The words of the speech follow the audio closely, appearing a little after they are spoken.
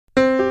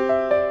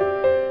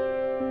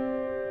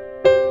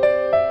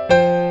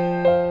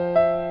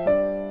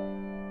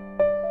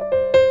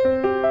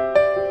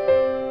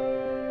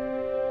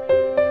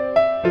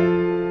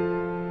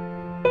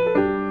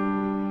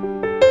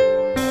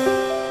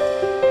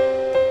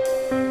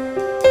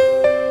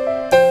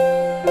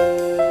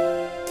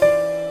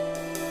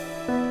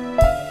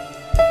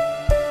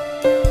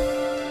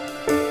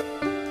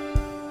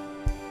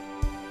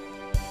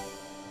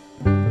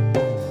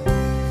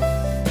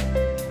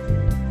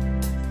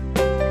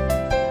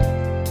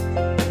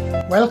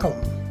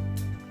Welcome.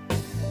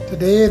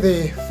 Today,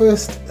 the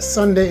first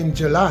Sunday in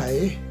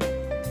July,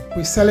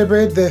 we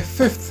celebrate the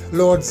fifth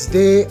Lord's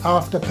Day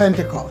after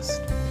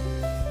Pentecost.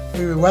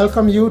 We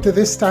welcome you to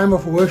this time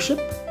of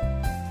worship.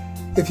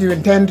 If you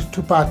intend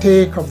to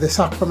partake of the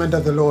sacrament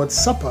of the Lord's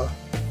Supper,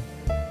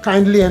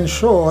 kindly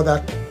ensure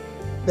that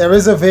there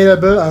is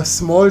available a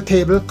small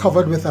table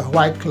covered with a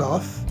white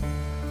cloth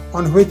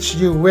on which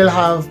you will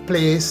have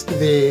placed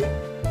the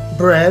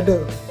bread,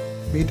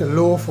 be it a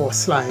loaf or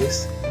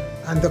slice,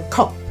 and the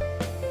cup,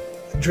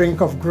 a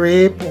drink of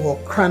grape or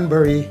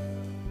cranberry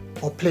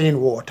or plain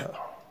water.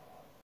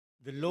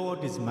 The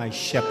Lord is my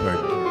shepherd,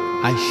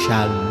 I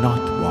shall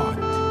not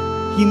want.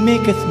 He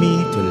maketh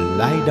me to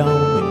lie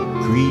down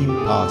in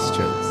green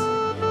pastures.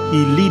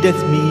 He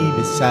leadeth me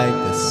beside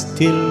the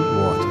still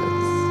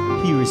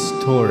waters. He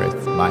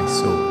restoreth my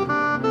soul.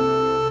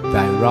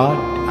 Thy rod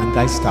and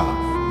thy staff,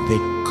 they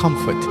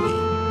comfort me.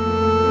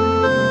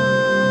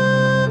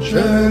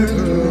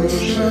 Gentle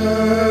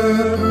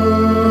shepherd,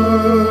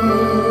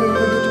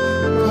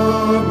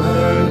 come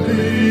and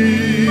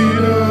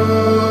lead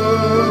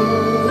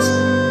us,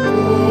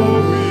 for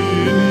we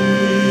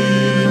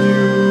need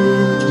you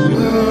to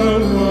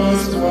help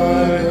us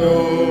find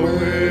our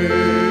way.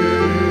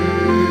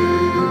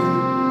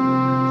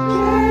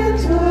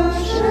 Gentle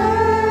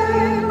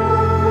shepherd,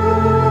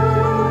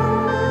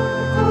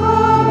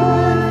 come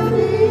and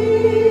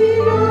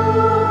lead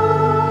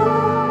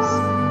us,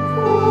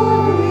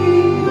 for we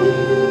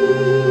need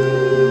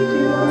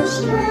your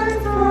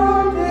strength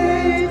from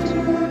day to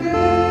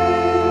day.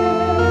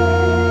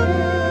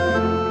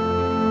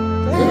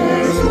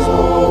 There's no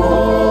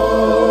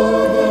other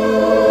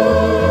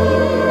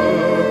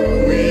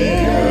we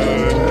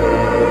can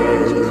turn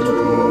to.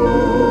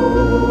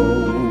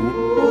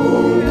 Who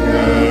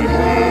can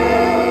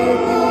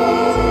help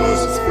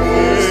us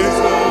face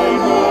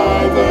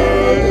another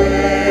day?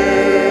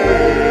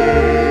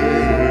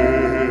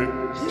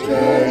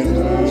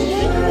 Gentle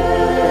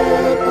shepherd,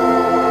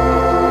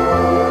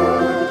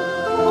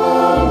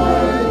 come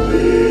and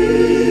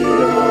lead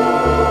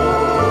us,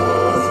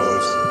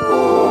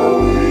 for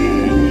we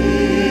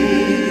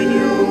need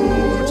you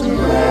to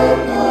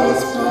help us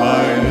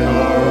find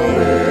our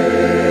way.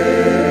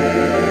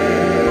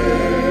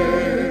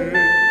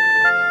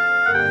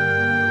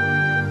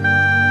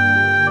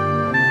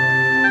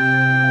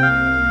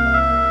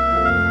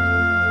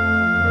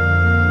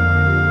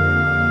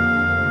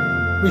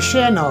 We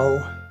share now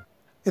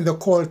in the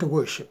call to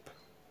worship.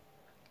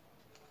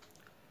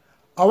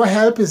 Our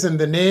help is in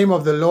the name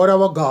of the Lord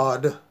our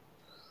God,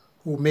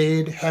 who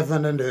made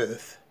heaven and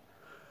earth.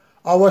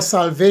 Our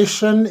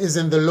salvation is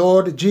in the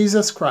Lord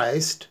Jesus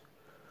Christ,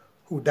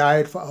 who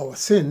died for our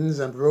sins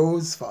and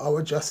rose for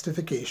our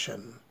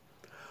justification.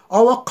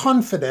 Our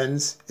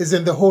confidence is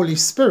in the Holy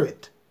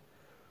Spirit,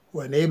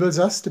 who enables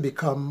us to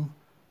become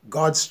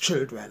God's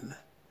children.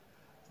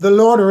 The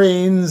Lord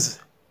reigns,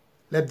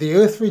 let the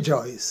earth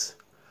rejoice.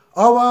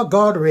 Our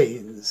God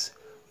reigns,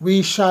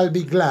 we shall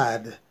be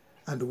glad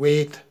and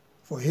wait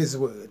for his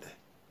word.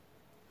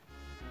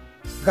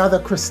 Gather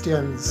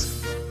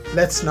Christians,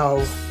 let's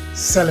now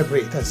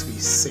celebrate as we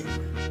sing.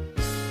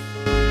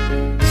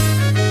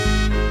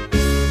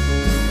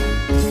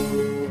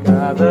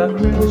 Gather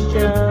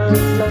Christians,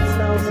 let's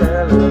now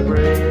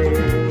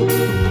celebrate.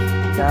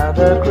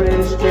 Gather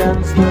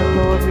Christians, the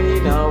Lord we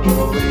now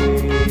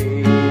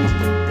await.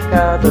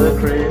 Gather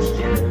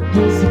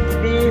Christians,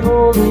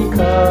 behold he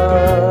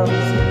comes.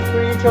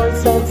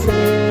 Rejoice and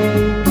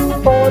sing,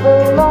 for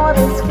the Lord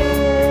is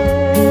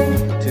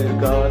King. To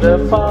God the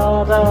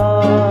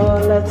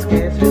Father, let's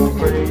give him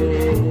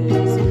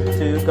praise.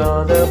 To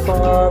God the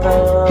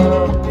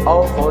Father,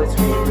 our voice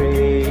we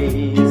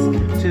raise.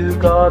 To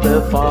God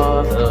the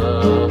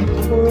Father,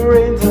 who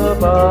reigns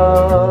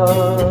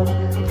above.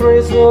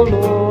 Praise the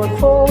Lord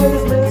for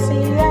his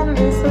mercy and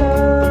his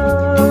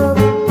love.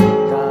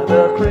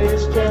 Gather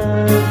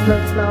Christians,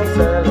 let's now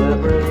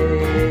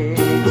celebrate.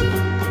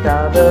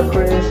 Gather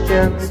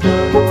Christians,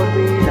 the Lord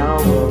we now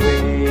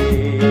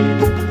await.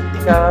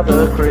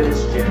 Gather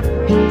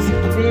Christians,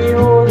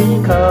 behold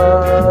he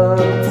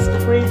comes.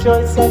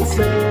 Rejoice and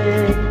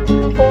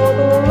sing, for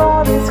the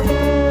Lord is King.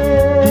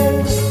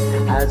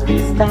 As we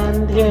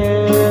stand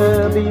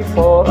here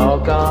before our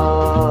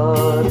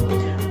God,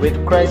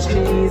 with Christ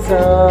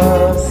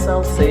Jesus,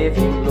 our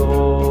saving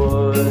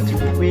Lord,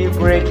 we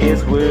break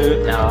his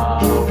word now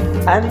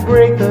and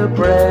break the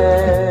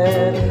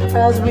bread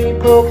as we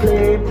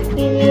proclaim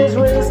he is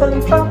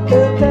risen from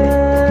the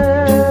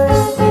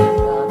dead.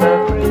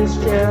 Gather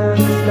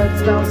Christians,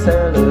 let's now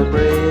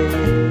celebrate.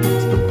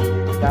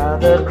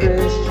 Gather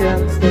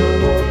Christians, the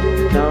Lord we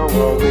now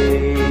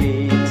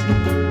await.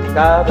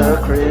 Gather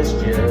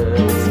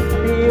Christians,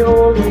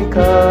 behold he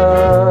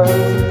comes.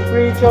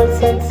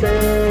 Rejoice and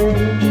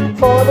sing,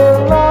 for the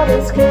Lord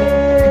is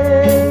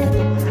King.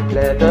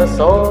 Let us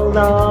all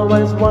now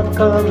as one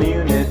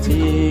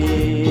community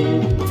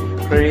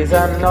praise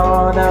and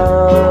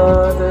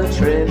honor the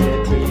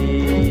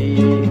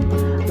Trinity.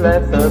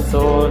 Let the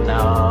soul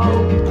now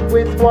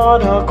with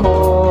one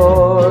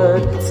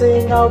accord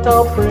sing out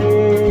our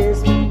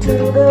praise to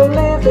the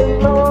living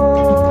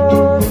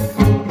Lord.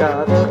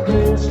 Gather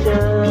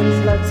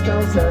Christians, let's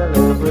now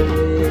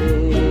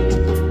celebrate.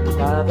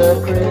 Gather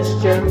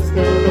Christians,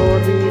 the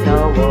Lord we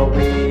now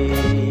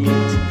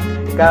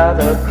await.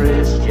 Gather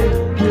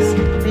Christians,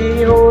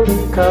 behold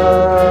he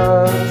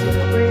comes.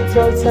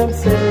 Rejoice and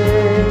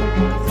sing,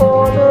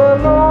 for the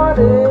Lord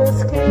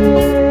is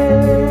King.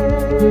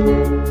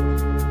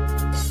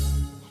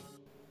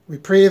 We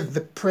pray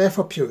the prayer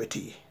for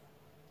purity.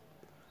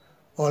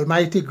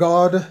 Almighty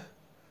God,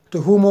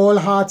 to whom all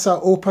hearts are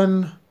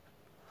open,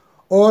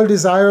 all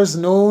desires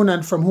known,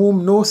 and from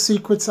whom no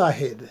secrets are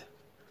hid,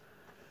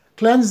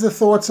 cleanse the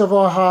thoughts of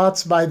our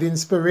hearts by the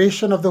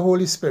inspiration of the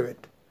Holy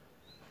Spirit,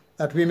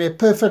 that we may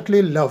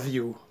perfectly love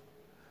you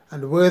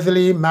and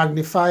worthily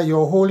magnify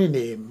your holy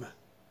name.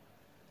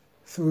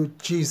 Through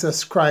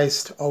Jesus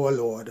Christ our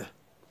Lord.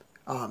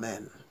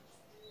 Amen.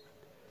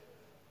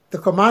 The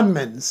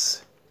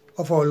commandments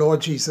of our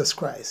Lord Jesus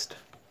Christ.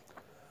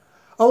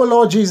 Our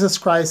Lord Jesus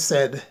Christ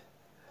said,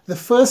 "The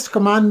first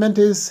commandment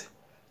is,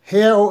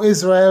 Hear, O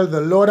Israel, the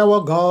Lord our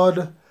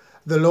God,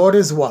 the Lord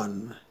is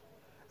one.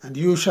 And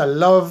you shall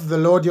love the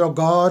Lord your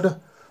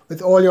God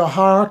with all your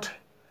heart,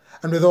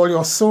 and with all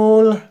your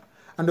soul,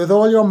 and with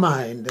all your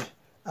mind,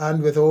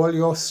 and with all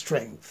your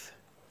strength."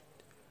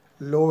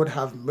 Lord,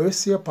 have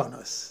mercy upon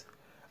us,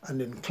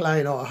 and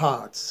incline our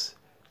hearts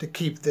to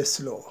keep this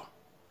law.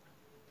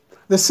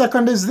 The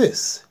second is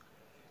this: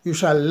 you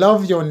shall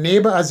love your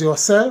neighbor as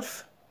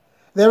yourself.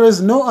 There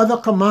is no other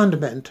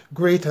commandment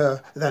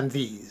greater than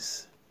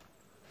these.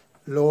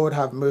 Lord,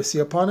 have mercy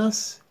upon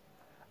us,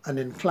 and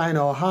incline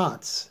our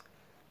hearts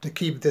to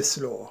keep this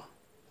law.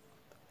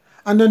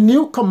 And a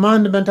new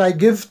commandment I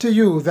give to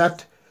you,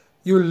 that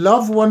you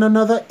love one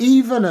another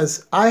even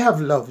as I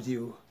have loved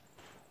you,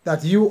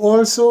 that you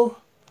also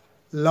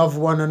love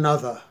one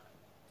another.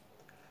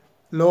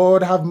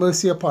 Lord, have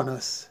mercy upon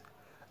us,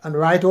 and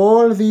write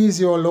all these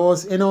your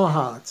laws in our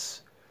hearts,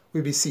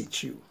 we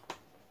beseech you.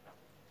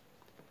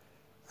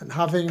 And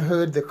having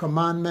heard the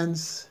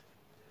commandments,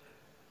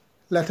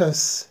 let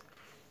us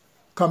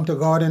come to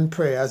God in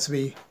prayer as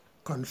we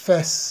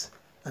confess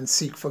and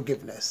seek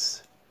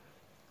forgiveness.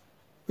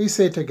 We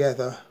say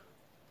together,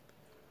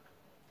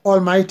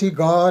 Almighty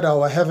God,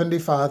 our Heavenly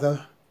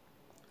Father,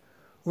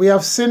 we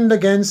have sinned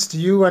against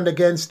you and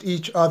against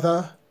each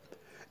other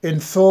in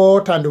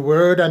thought and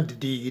word and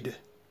deed,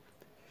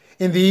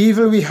 in the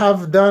evil we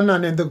have done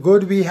and in the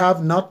good we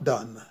have not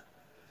done,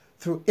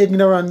 through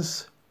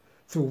ignorance,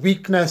 through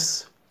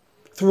weakness,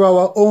 through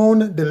our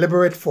own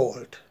deliberate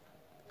fault.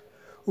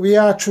 We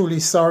are truly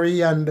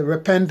sorry and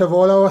repent of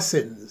all our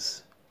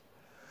sins.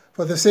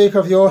 For the sake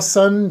of your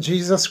Son,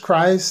 Jesus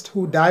Christ,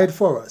 who died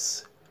for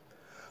us,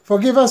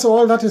 forgive us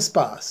all that is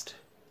past,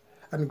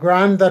 and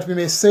grant that we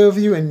may serve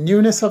you in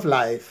newness of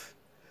life,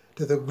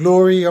 to the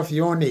glory of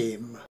your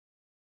name.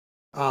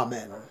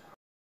 Amen.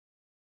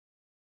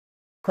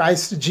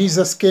 Christ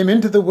Jesus came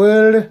into the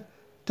world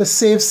to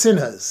save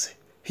sinners.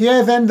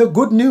 Hear then the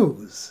good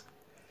news.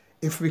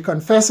 If we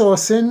confess our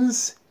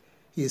sins,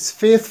 he is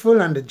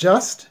faithful and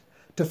just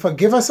to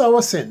forgive us our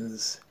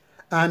sins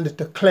and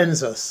to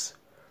cleanse us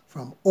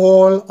from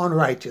all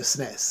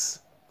unrighteousness.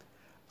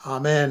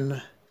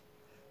 Amen.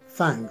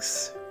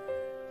 Thanks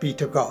be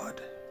to God.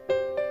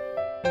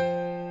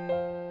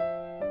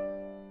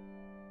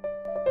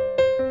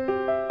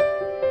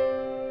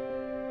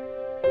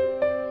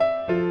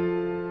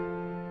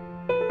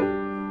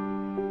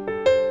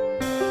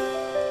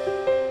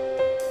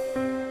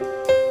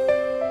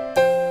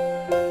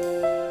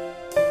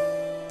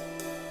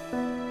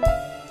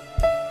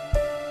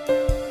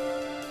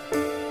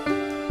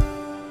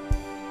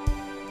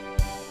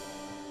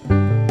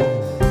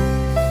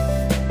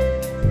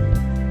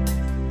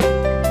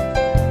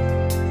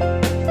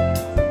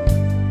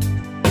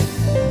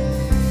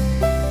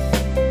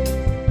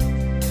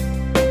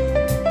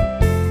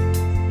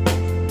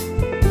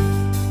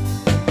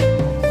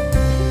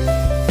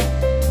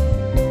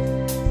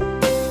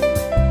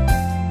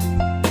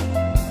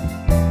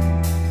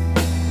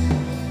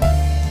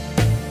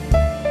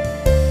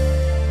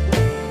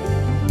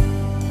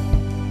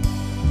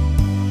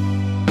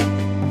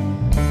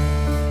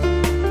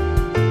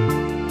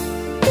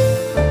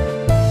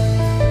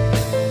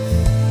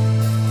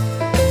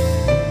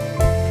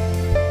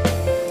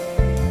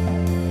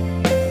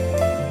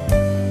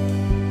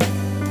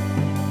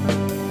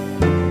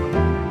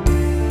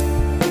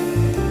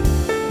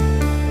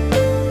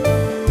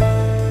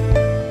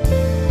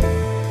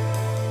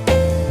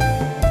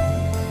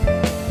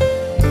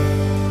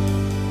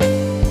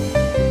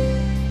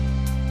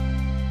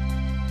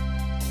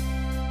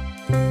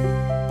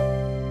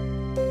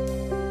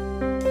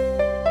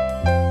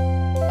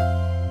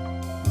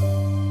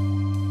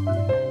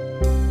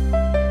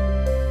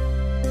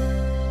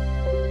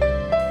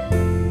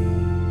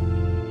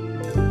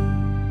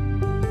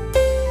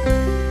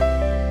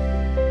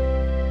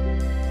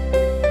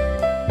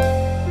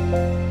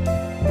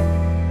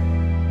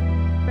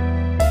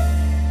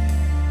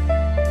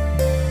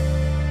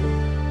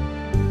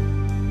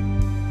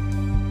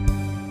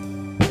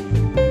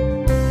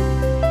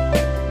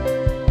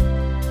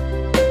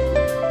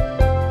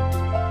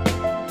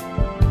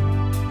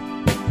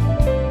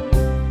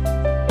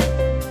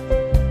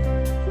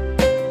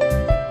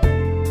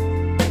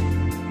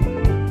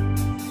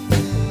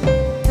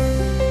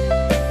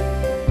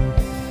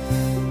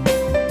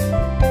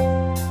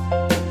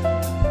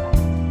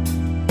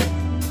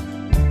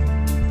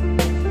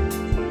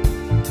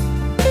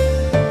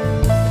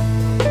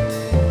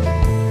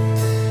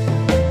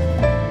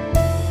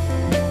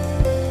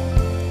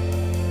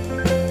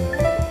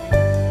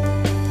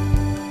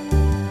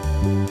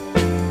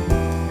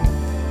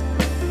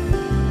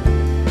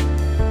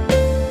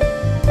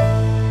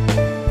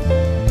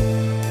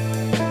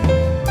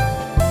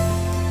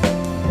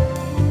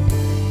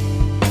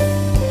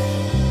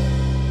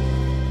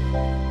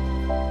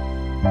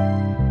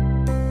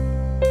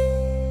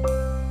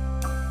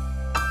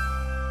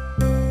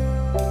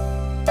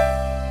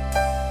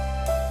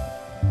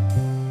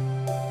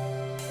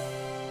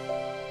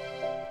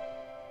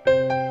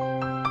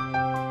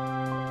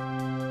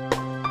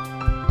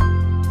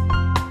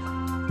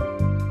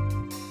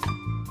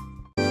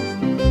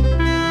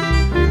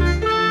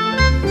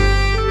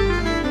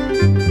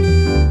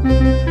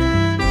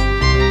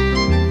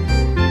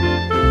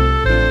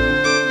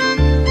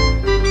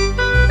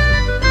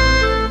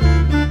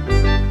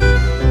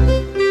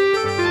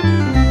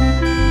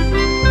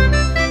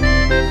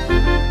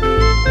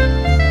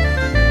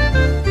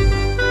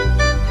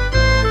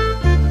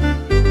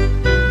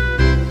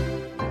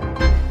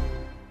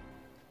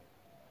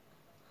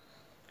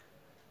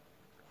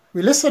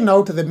 We listen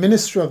now to the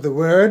ministry of the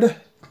word.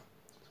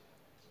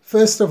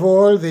 First of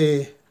all,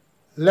 the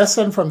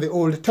lesson from the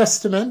Old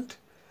Testament,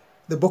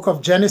 the book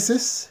of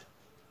Genesis,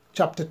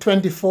 chapter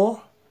 24,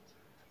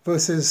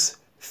 verses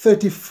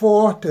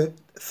 34 to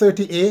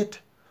 38,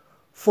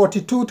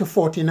 42 to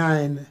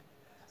 49,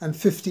 and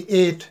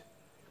 58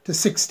 to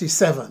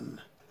 67.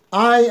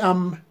 I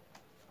am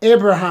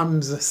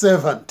Abraham's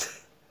servant.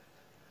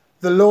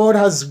 The Lord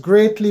has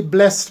greatly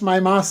blessed my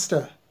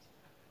master,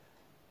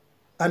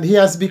 and he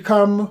has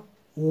become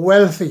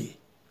wealthy.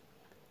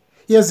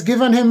 He has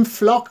given him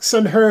flocks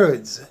and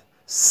herds,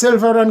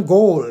 silver and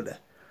gold,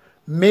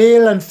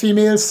 male and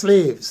female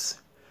slaves,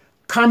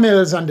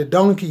 camels and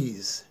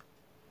donkeys.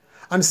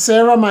 And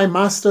Sarah, my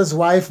master's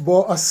wife,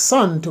 bore a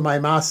son to my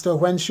master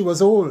when she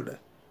was old,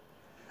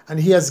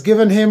 and he has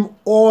given him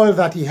all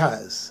that he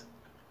has.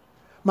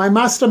 My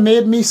master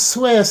made me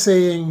swear,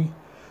 saying,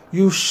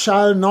 "You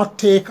shall not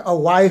take a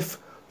wife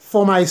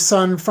for my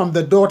son from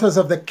the daughters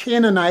of the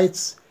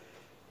Canaanites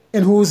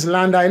in whose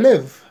land I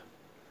live,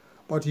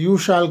 but you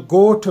shall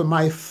go to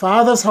my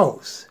father's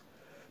house,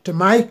 to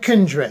my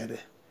kindred,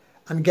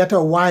 and get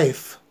a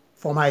wife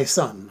for my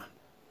son."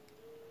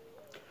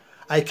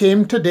 I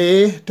came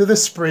today to the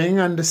spring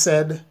and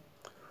said,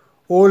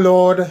 "O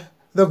Lord,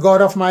 the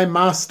God of my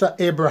master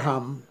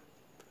Abraham,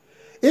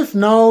 if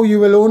now you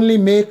will only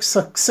make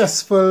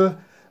successful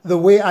the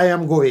way I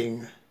am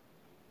going.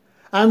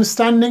 I am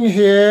standing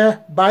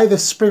here by the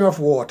spring of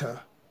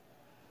water.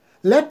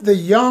 Let the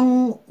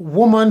young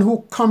woman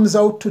who comes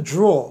out to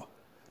draw,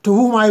 to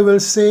whom I will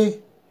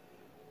say,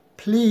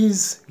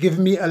 'Please give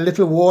me a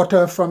little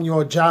water from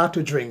your jar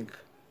to drink,'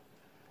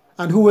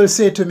 and who will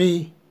say to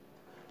me,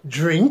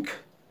 'Drink,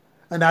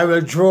 and I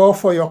will draw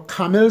for your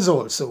camels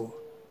also.'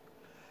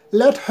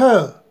 Let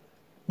her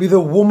be the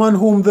woman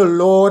whom the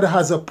Lord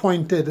has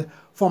appointed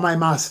for my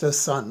master's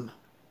son."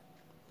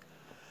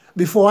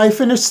 Before I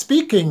finished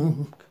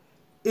speaking,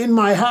 in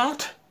my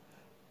heart,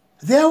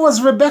 there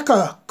was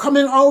Rebekah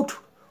coming out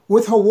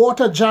with her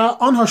water jar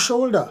on her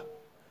shoulder,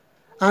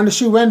 and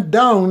she went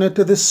down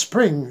to the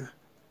spring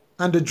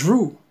and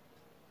drew.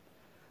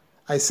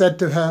 I said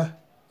to her,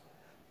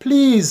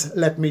 "Please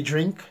let me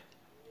drink."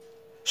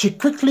 She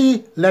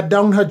quickly let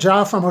down her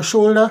jar from her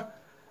shoulder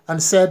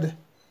and said,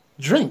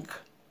 "Drink,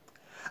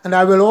 and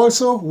I will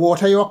also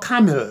water your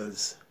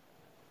camels."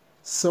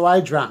 So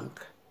I drank,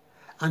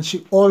 and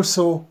she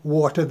also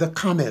watered the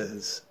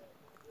camels.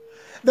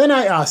 Then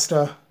I asked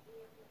her,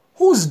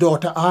 "Whose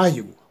daughter are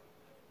you?"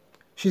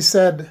 She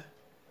said,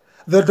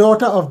 "The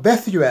daughter of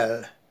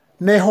Bethuel,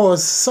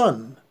 Nahor's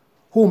son,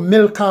 whom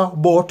Milcah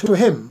bore to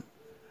him."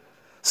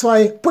 So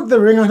I put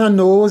the ring on her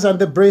nose and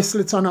the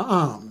bracelets on her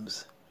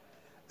arms.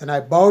 Then I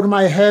bowed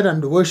my head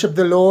and worshipped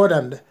the Lord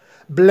and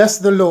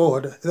blessed the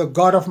Lord, the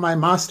God of my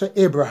master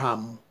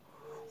Abraham,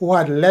 who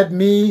had led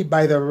me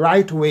by the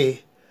right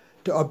way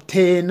to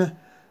obtain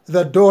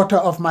the daughter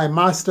of my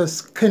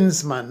master's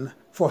kinsman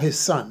for his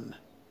son.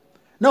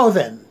 Now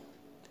then,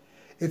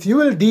 if you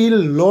will deal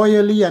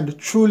loyally and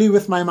truly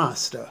with my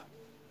master,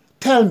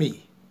 tell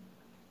me,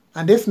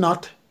 and if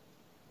not,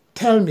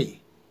 tell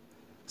me,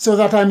 so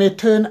that I may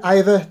turn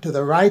either to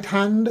the right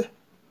hand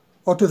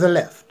or to the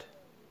left.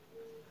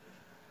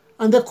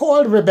 And they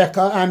called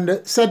Rebekah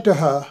and said to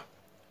her,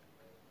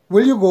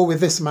 "Will you go with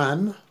this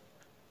man?"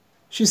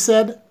 She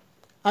said,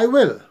 "I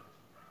will."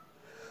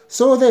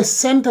 So they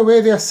sent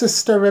away their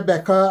sister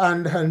Rebekah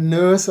and her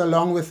nurse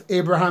along with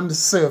Abraham's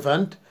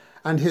servant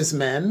and his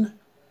men.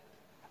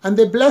 And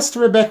they blessed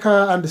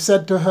Rebekah and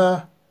said to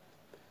her,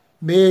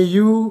 "May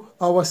you,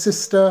 our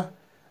sister,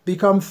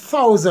 become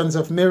thousands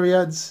of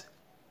myriads.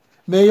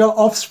 May your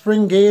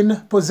offspring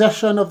gain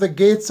possession of the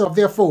gates of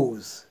their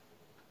foes."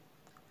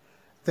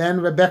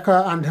 Then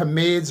Rebekah and her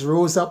maids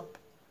rose up,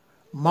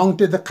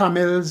 mounted the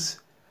camels,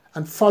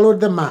 and followed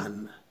the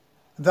man.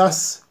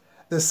 Thus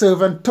the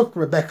servant took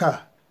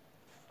Rebekah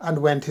and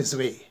went his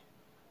way.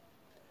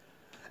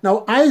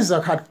 Now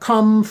Isaac had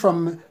come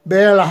from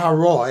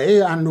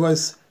Beer-lahai-roi and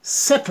was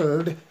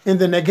settled in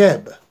the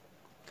Negeb.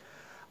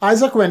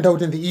 Isaac went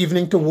out in the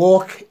evening to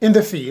walk in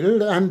the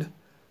field, and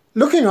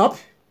looking up,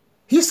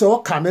 he saw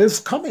camels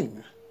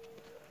coming.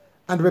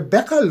 And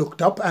Rebekah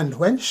looked up, and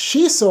when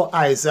she saw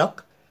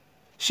Isaac,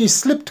 she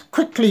slipped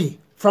quickly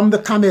from the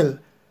camel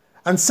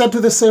and said to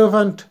the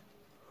servant,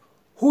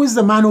 "Who is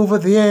the man over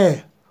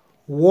there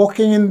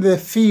walking in the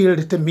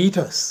field to meet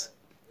us?"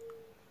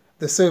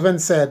 The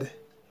servant said,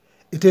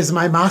 "It is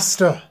my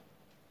master."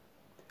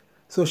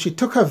 So she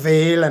took her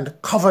veil and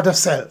covered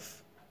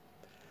herself.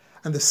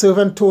 And the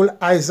servant told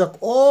Isaac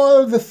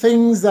all the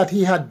things that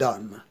he had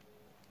done.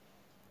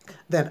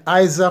 Then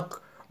Isaac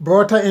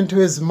brought her into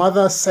his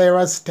mother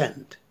Sarah's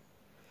tent.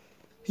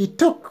 He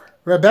took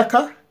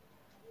Rebekah,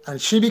 and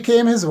she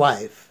became his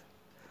wife,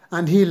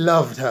 and he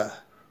loved her.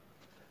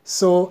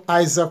 So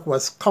Isaac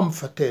was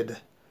comforted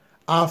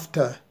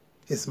after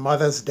his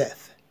mother's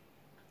death.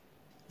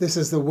 This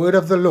is the word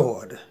of the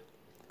Lord.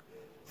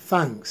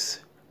 Thanks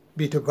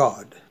be to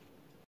God.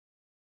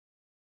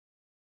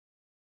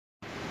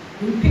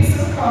 The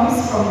epistle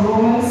comes from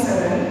Romans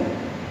 7,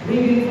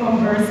 reading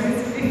from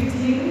verses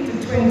 15 to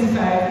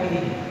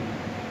 25a.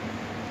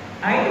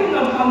 I do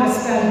not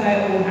understand my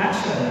own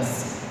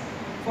actions,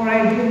 for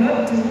I do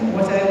not do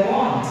what I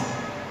want,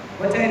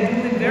 but I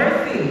do the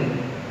very thing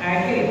I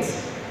hate.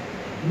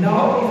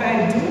 Now, if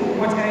I do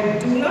what I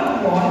do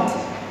not want,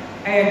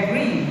 I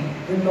agree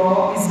the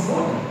law is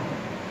good.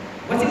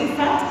 But in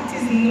fact, it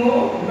is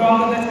no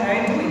longer that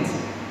I do it,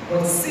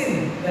 but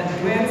sin that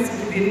dwells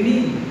within me.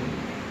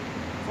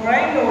 For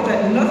I know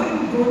that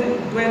nothing good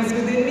dwells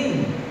within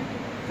me,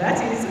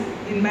 that is,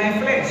 in my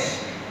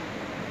flesh.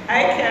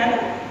 I can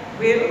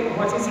will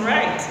what is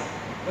right,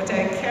 but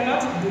I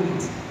cannot do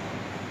it.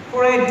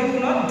 For I do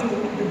not do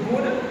the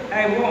good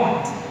I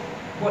want,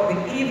 but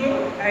the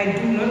evil I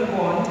do not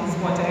want is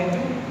what I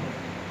do.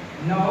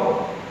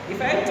 Now,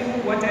 if I do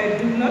what I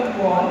do not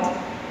want,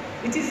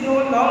 it is no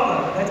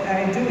longer that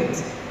I do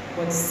it,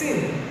 but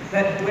sin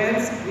that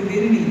dwells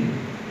within me.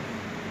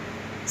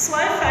 So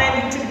I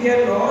find it to be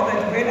a law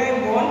that when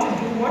I want to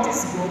do what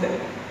is good,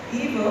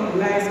 evil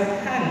lies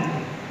at hand.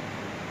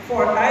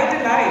 For I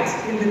delight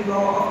in the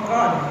law of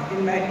God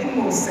in my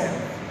inmost self.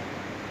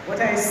 What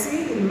I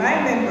see in my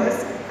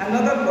members,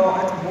 another law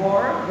at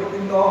war with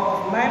the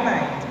law of my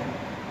mind,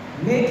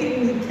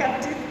 making me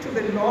captive to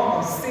the law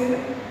of sin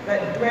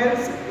that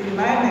dwells in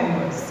my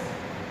members.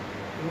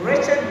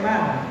 Wretched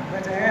man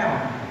that I am,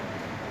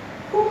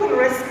 who will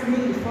rescue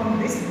me from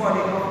this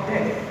body of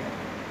death?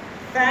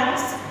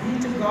 Thanks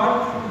be to God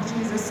through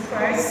Jesus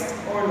Christ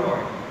our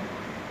Lord.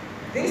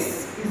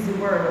 This is the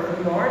word of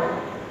the Lord.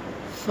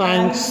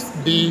 Thanks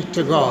be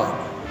to God.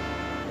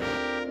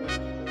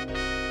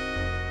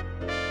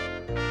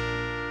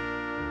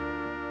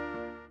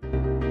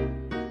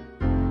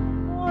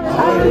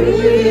 I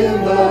read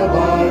in the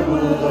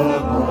Bible the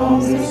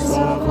promise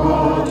of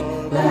God,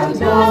 that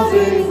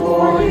nothing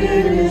for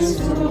him is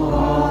too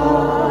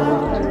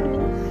hard.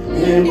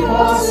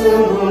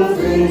 Impossible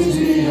things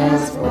he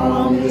has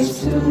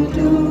promised to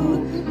do,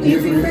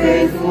 if we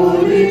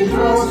faithfully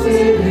trust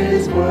in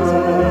his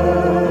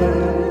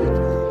word.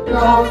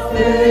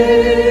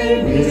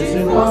 Nothing is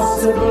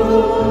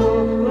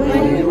impossible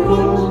when you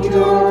put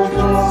your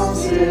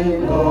trust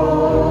in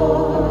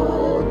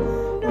God.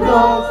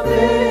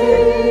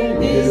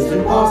 Nothing is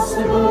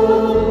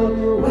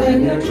impossible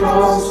when you're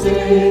trusting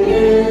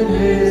in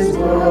his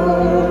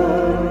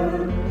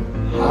word.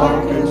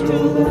 Hearken to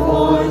the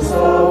voice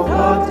of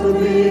God to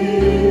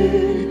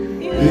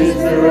thee. Is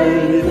there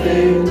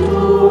anything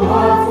too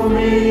hard for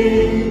me?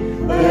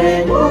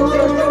 Then put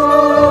your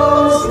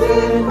trust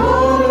in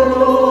God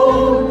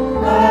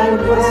alone and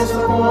rest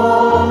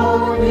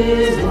upon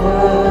his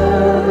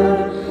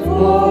word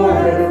for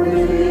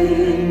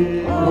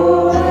everything,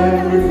 for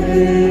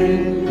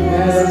everything.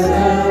 Yes,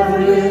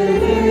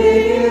 everything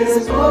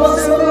is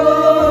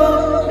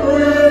possible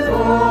with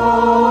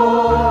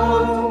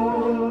God.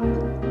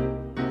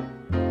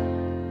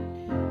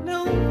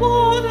 The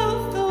word of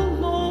the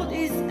Lord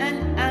is an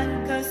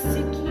anchor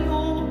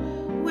secure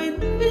when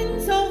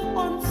winds of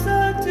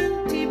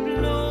uncertainty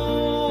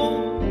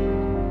blow.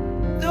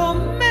 Though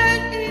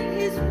man in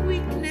his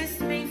weakness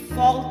may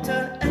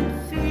falter and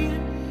fail,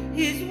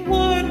 his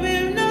word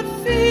will not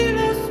fail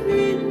us,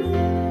 we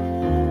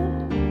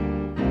know.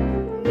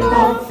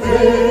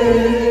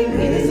 Nothing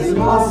is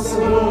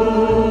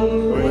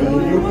impossible when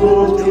you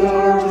put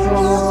your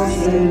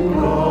trust in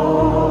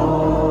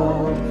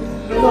God.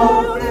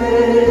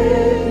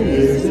 Nothing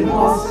is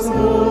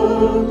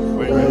impossible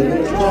when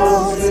you're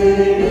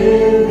trusting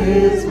in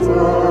his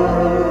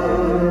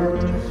word.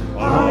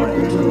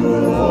 Hearken to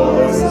the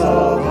voice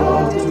of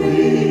God to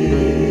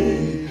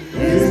thee.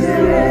 Is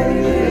there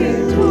anything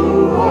too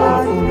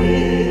hard for me?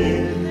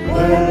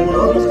 Then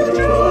put your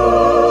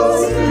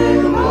trust in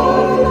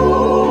God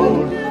alone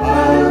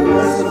and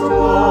rest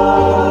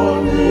upon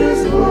his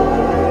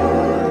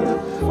word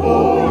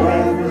for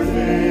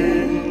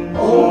everything,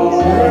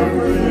 oh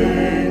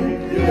everything.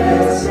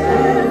 Yes,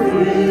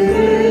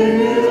 everything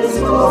is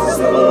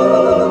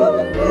possible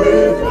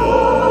with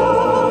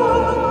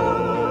God.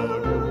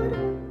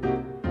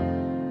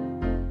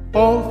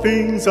 All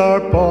things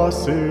are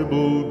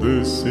possible,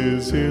 this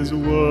is his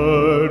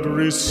word.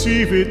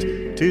 Receive it,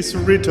 'tis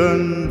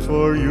written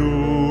for you.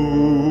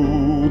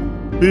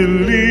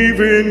 Believe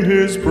in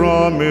his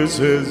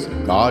promises,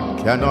 God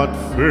cannot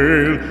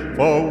fail,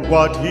 for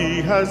what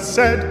he has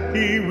said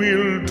he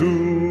will do.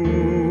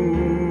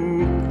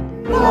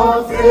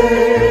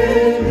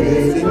 Nothing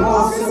is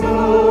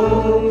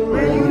impossible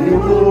when you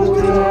put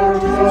your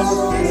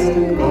trust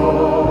in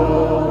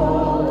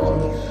God.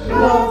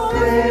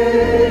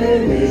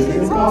 Nothing is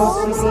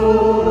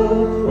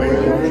impossible when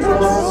you're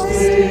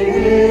trusting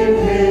in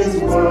his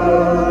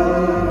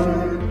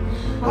word.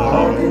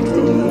 Hearken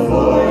to the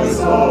voice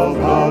of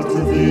God to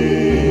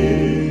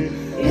thee.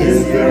 Is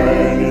there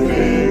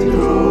anything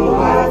too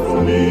hard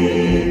for me?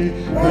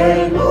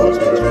 Then put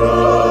your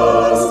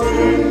trust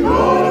in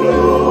God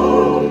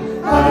alone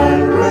and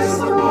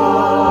rest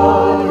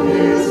upon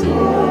his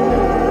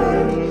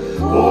word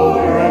for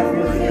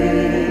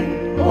everything,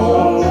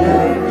 oh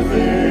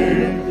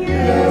everything.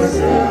 Yes,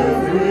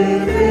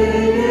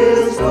 everything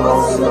is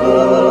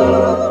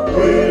possible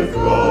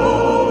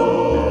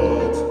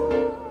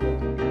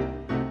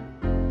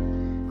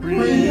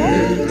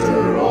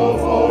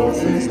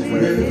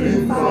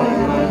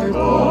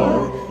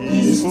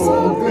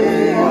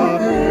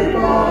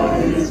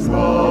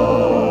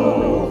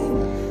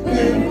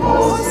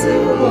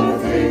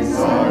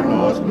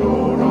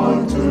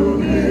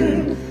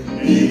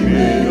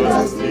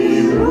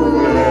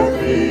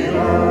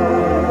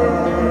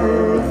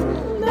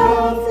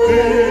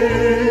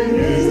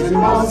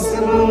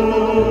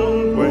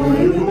impossible when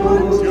you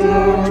put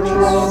your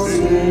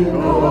trust in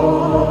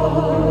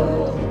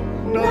God.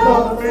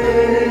 Nothing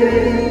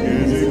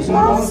is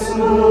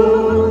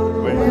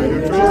impossible when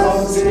you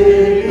trust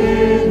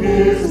in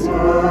His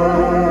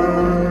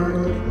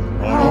word.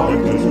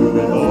 Hearken to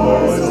the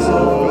voice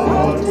of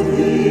God to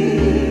me.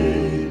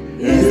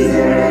 Is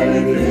there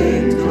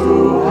anything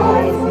too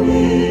hard for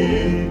me?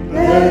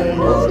 Then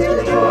put your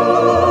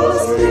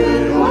trust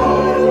in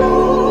God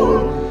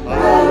alone,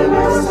 and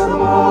rest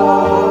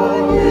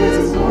upon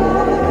His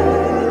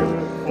word.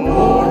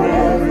 For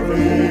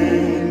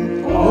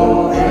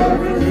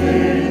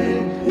everything,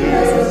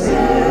 yes,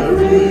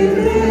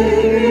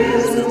 everything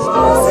is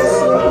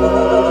possible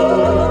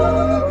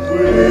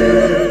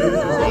with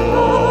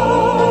God.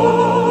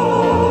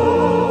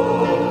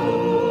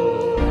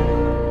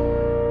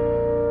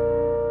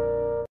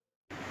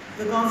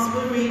 The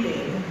Gospel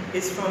reading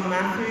is from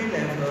Matthew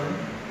 11,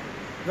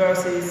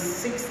 verses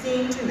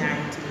 16 to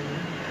 19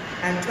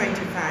 and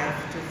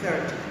 25 to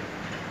 30.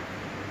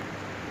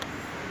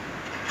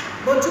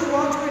 But to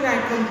what will I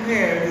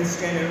compare this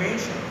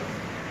generation?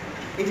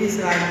 It is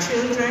like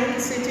children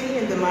sitting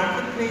in the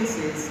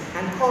marketplaces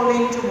and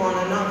calling to one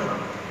another.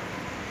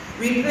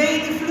 We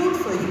played the flute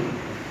for you,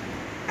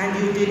 and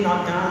you did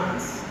not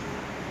dance.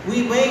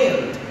 We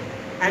wailed,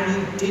 and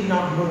you did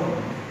not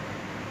mourn.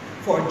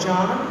 For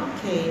John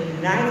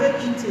came neither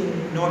eating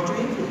nor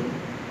drinking,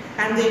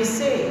 and they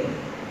say,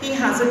 he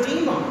has a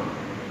demon.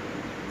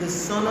 The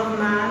Son of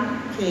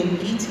Man came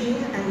eating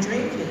and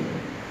drinking,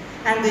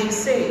 and they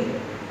say,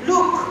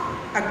 look,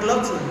 a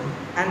glutton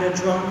and a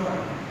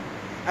drunkard,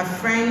 a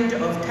friend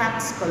of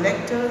tax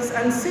collectors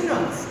and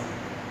sinners.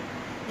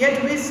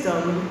 Yet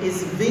wisdom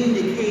is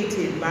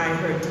vindicated by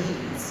her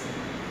deeds.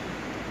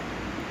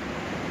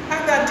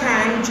 At that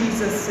time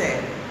Jesus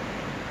said,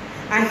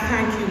 I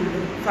thank you,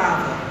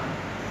 Father,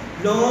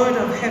 Lord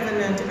of heaven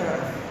and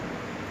earth,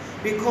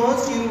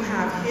 because you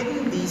have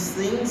hidden these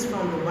things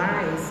from the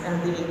wise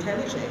and the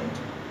intelligent,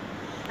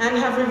 and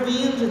have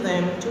revealed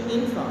them to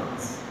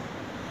infants.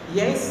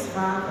 Yes,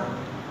 Father,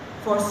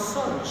 for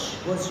such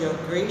was your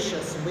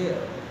gracious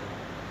will.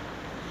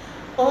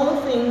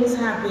 All things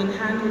have been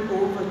handed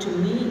over to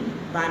me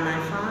by my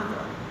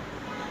Father,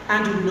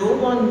 and no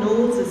one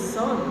knows the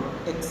Son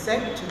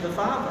except the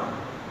Father,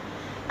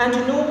 and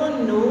no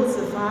one knows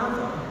the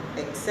Father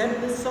except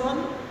the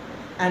Son,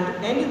 and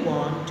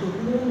anyone to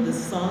whom the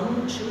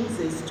Son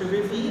chooses to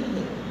reveal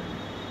him.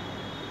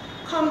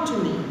 Come to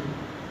me,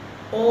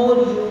 all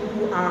you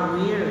who are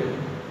weary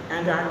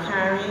and are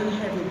carrying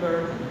heavy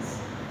burdens,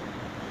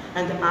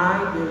 and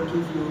I will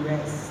give you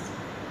rest.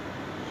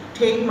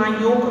 Take my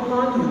yoke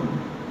upon you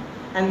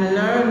and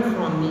learn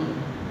from me,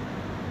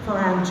 for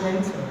I am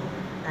gentle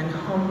and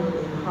humble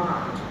in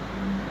heart,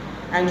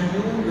 and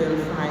you will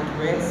find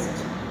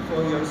rest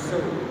for your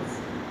souls.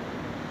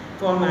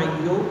 For my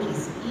yoke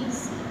is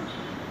easy,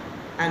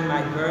 and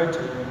my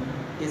burden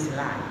is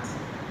light.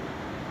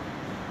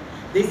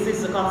 This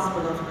is the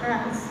gospel of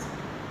Christ.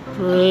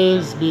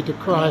 Praise be to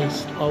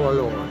Christ our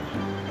Lord.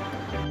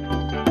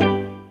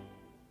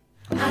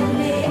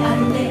 Alle,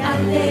 alle,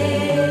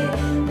 alleluia.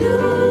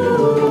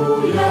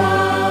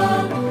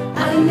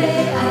 Alle,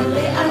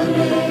 alle,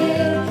 alleluia.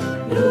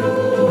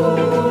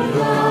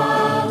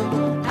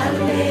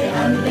 Alle,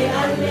 alle,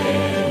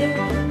 alleluia.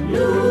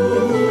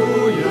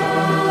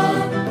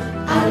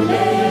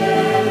 Alleluia.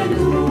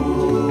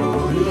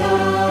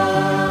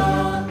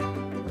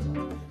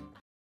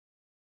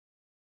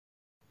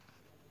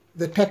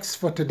 The text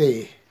for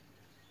today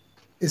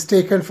is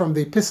taken from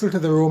the Epistle to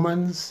the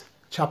Romans,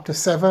 chapter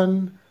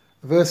 7,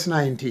 verse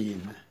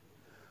 19.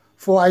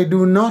 For I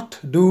do not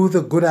do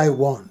the good I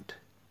want,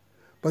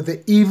 but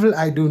the evil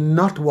I do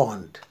not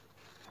want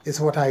is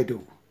what I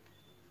do.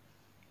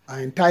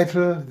 I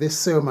entitle this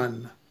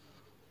sermon,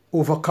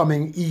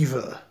 Overcoming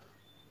Evil.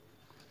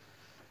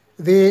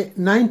 The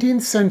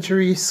 19th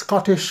century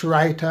Scottish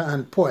writer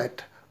and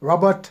poet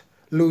Robert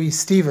Louis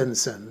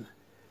Stevenson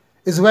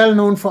is well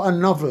known for a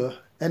novel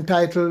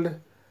entitled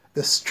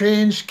The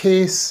Strange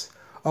Case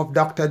of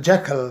Dr.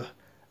 Jekyll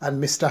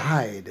and Mr.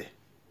 Hyde.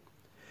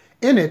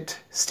 In it,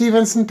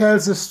 Stevenson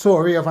tells the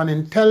story of an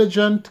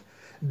intelligent,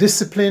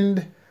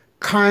 disciplined,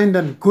 kind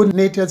and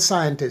good-natured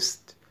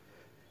scientist,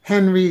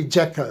 Henry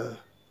Jekyll,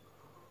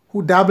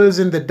 who dabbles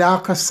in the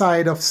darker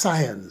side of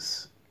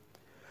science.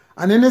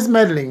 And in his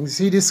meddlings,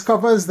 he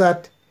discovers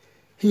that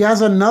he has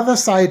another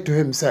side to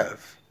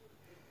himself.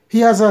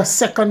 He has a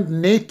second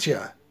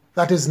nature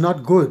that is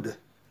not good,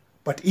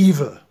 but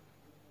evil.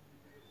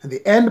 And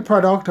the end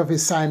product of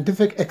his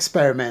scientific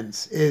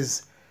experiments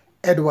is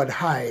Edward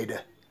Hyde,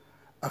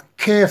 a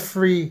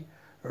carefree,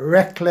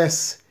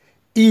 reckless,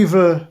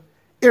 evil,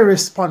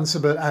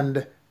 irresponsible,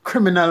 and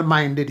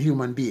criminal-minded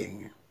human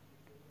being.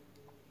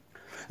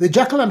 The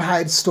Jekyll and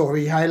Hyde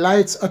story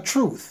highlights a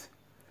truth,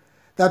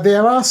 that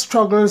there are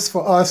struggles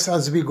for us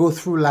as we go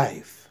through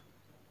life.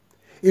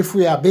 If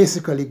we are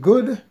basically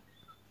good,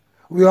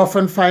 we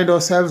often find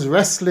ourselves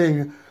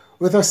wrestling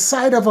with a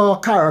side of our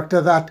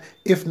character that,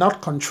 if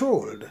not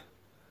controlled,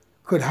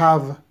 could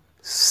have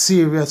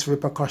serious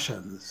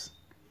repercussions.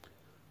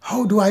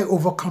 How do I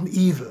overcome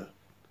evil?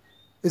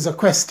 Is a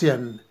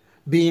question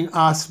being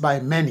asked by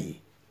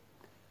many.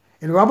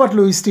 In Robert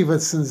Louis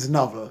Stevenson's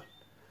novel,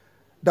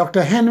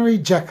 Dr. Henry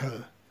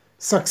Jekyll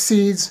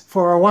succeeds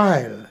for a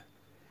while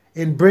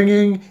in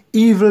bringing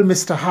evil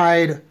Mr.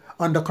 Hyde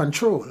under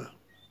control.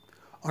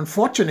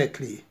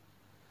 Unfortunately,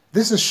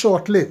 this is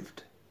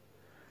short-lived.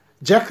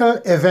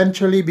 Jekyll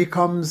eventually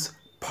becomes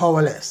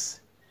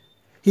powerless.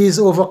 He is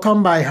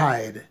overcome by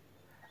Hyde,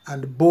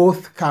 and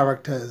both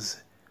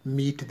characters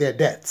meet their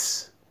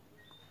deaths.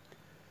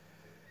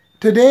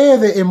 Today,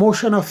 the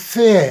emotion of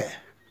fear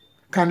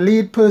can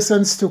lead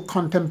persons to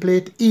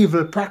contemplate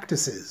evil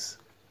practices.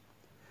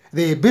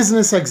 The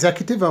business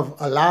executive of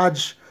a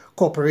large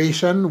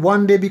corporation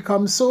one day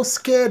becomes so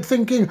scared,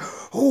 thinking,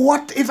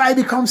 what if I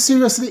become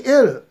seriously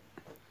ill?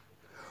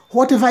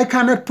 What if I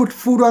cannot put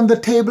food on the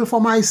table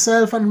for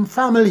myself and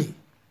family?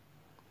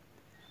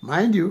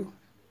 Mind you,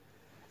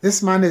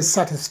 this man is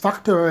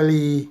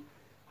satisfactorily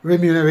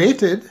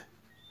remunerated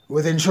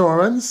with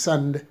insurance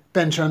and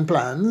pension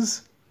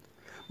plans,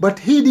 but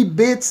he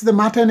debates the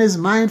matter in his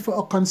mind for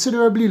a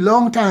considerably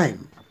long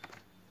time.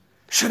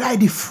 Should I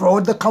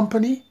defraud the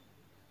company?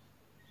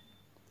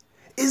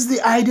 Is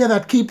the idea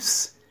that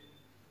keeps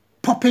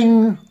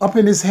popping up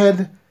in his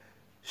head,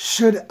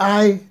 should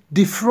I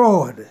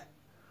defraud?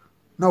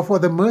 Now, for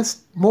the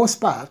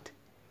most part,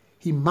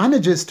 he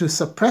manages to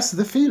suppress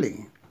the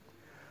feeling,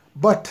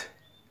 but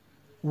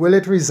will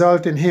it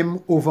result in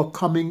him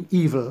overcoming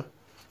evil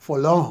for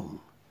long?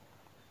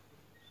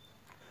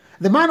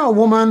 The man or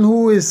woman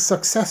who is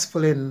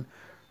successful in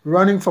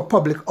running for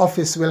public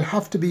office will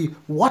have to be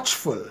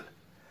watchful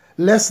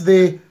lest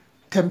the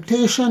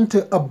temptation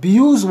to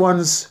abuse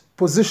one's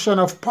position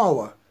of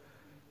power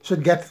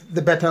should get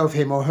the better of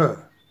him or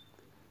her.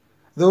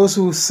 Those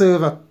who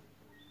serve a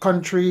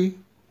country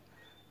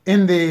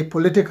in the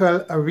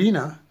political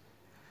arena,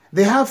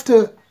 they have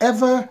to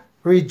ever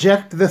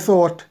reject the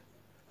thought,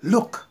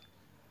 look,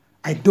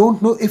 I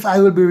don't know if I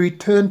will be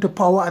returned to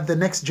power at the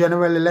next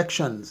general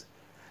elections.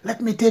 Let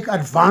me take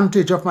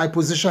advantage of my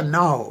position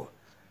now.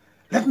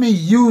 Let me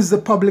use the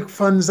public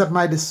funds at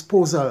my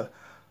disposal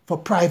for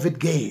private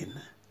gain.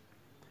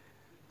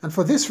 And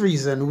for this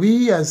reason,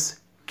 we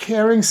as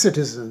caring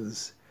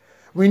citizens,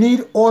 we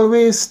need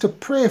always to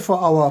pray for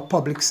our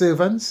public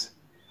servants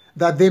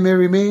that they may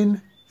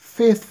remain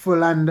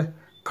faithful and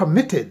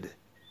committed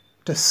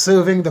to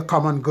serving the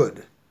common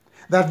good,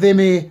 that they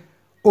may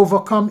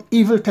overcome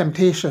evil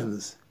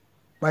temptations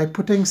by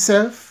putting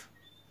self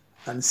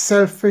and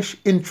selfish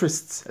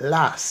interests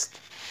last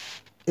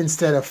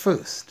instead of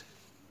first.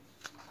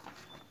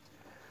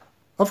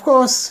 Of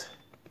course,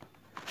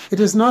 it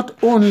is not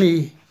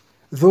only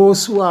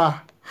those who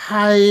are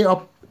high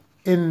up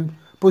in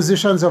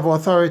positions of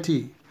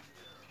authority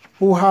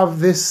who have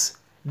this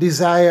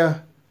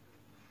desire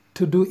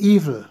to do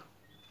evil.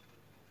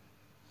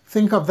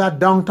 Think of that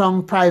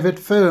downtown private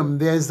firm.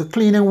 There's the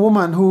cleaning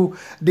woman who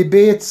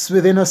debates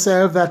within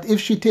herself that if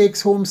she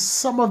takes home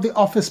some of the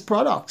office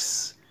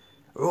products,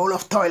 a roll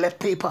of toilet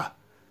paper,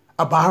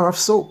 a bar of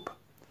soap,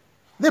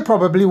 they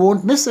probably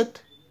won't miss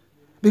it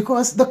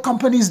because the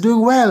company is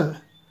doing well.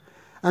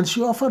 And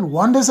she often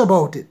wonders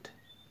about it.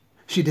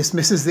 She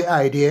dismisses the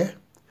idea,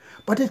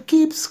 but it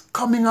keeps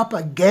coming up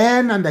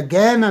again and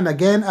again and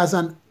again as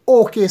an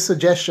okay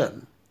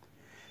suggestion.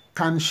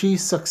 Can she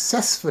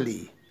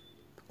successfully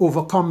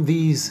overcome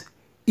these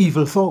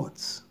evil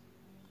thoughts?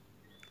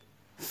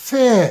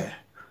 Fear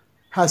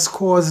has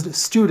caused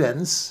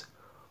students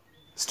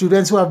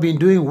who have been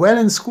doing well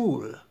in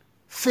school,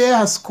 fear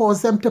has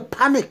caused them to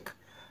panic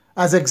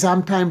as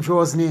exam time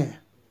draws near.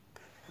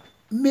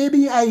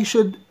 Maybe I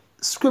should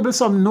scribble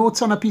some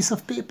notes on a piece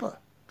of paper,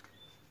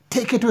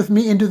 take it with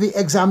me into the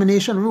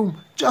examination room,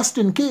 just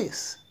in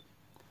case.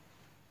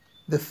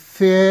 The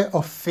fear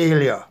of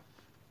failure.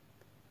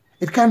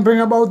 It can bring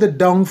about the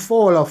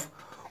downfall of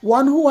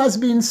one who has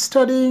been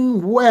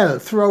studying well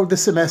throughout the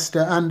semester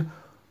and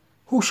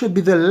who should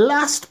be the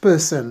last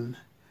person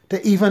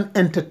to even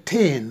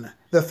entertain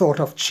the thought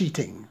of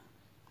cheating.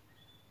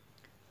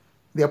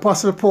 The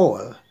Apostle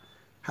Paul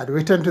had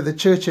written to the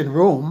church in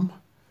Rome,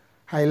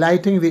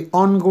 highlighting the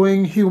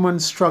ongoing human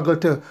struggle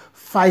to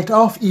fight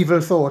off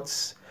evil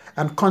thoughts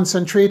and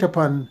concentrate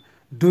upon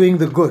doing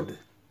the good.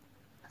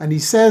 And he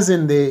says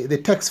in the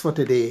text for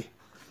today,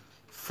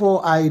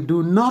 "For I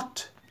do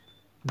not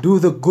do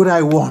the good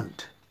I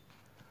want,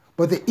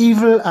 but the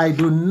evil I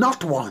do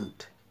not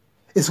want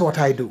is what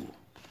I do."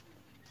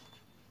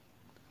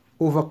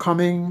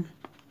 Overcoming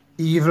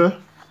evil,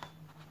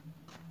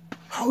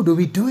 how do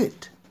we do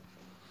it?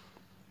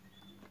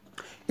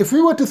 If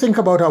we were to think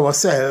about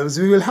ourselves,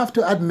 we will have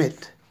to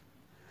admit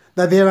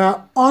that there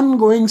are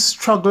ongoing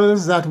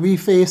struggles that we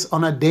face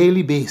on a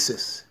daily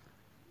basis.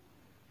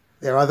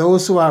 There are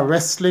those who are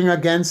wrestling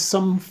against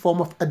some form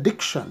of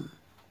addiction.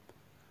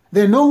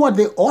 They know what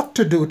they ought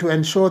to do to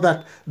ensure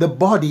that the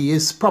body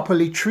is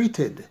properly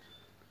treated,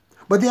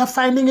 but they are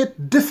finding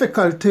it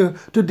difficult to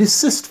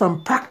desist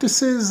from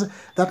practices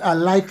that are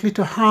likely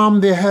to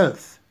harm their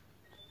health.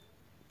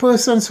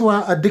 Persons who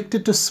are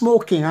addicted to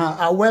smoking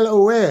are well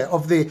aware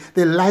of the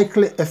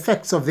likely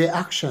effects of their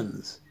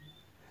actions.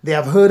 They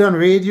have heard on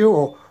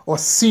radio or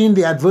seen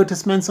the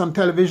advertisements on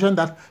television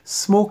that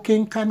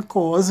smoking can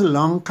cause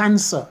lung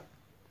cancer.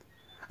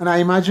 And I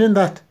imagine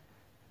that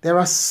there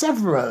are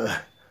several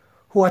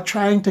who are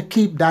trying to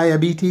keep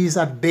diabetes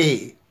at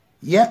bay,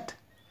 yet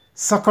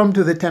succumb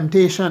to the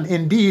temptation,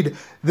 indeed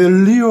the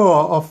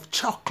lure of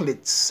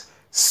chocolates,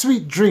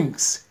 sweet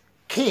drinks,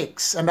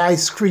 cakes, and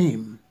ice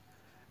cream,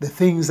 the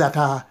things that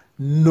are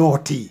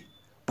naughty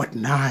but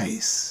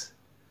nice.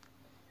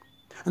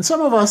 And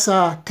some of us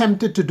are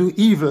tempted to do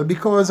evil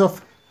because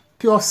of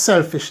pure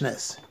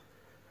selfishness.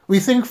 We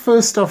think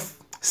first of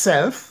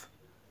self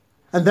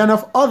and then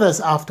of others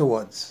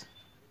afterwards.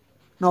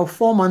 Now,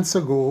 4 months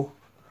ago,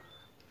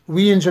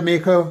 we in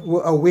Jamaica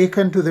were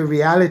awakened to the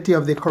reality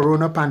of the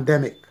corona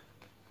pandemic.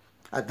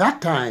 At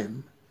that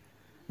time,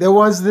 there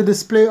was the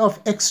display of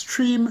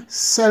extreme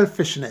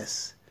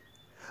selfishness.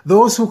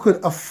 Those who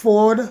could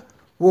afford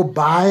were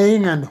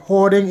buying and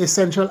hoarding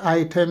essential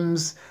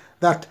items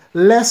that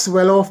less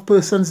well-off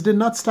persons did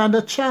not stand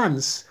a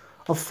chance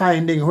of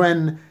finding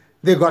when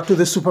they got to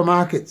the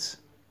supermarkets.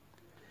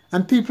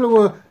 And people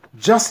were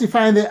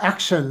justifying their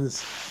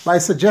actions by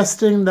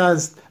suggesting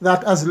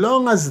that as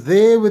long as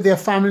they with their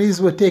families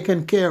were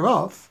taken care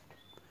of,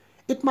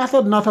 it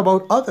mattered not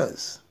about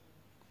others.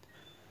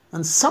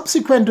 And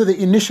subsequent to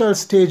the initial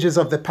stages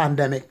of the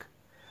pandemic,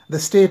 the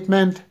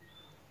statement,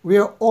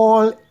 "We're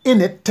all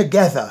in it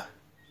together,"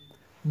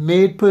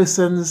 made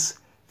persons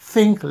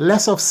think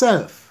less of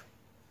self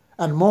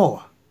and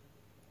more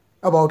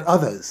about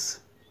others.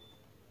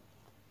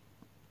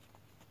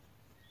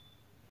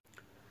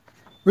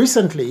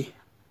 Recently,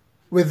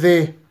 with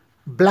the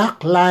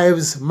Black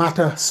Lives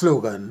Matter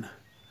slogan,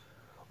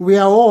 we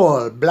are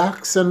all,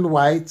 blacks and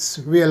whites,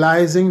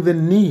 realizing the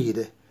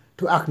need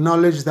to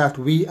acknowledge that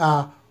we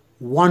are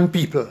one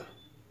people.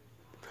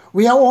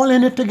 We are all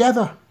in it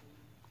together.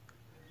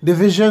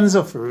 Divisions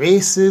of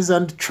races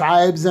and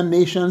tribes and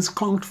nations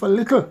count for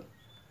little.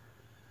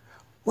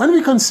 When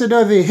we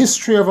consider the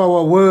history of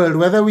our world,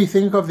 whether we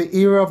think of the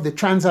era of the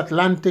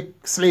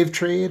transatlantic slave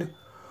trade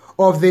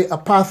or of the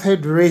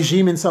apartheid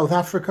regime in South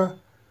Africa,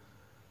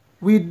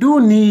 we do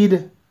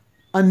need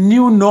a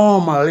new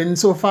normal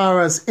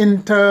insofar as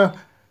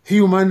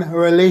interhuman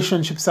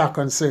relationships are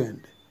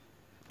concerned.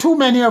 Too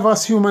many of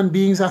us human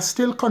beings are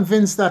still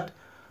convinced that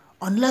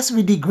unless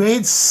we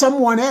degrade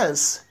someone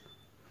else,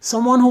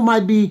 someone who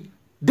might be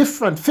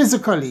different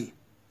physically,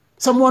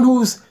 someone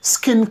whose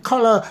skin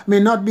color may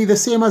not be the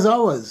same as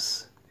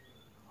ours,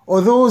 or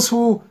those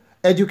who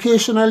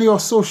educationally or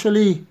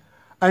socially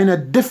are in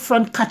a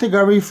different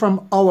category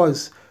from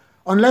ours,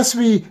 unless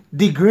we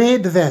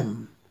degrade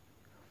them,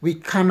 we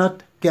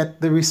cannot get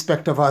the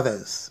respect of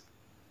others.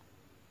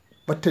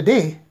 But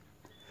today,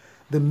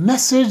 the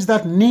message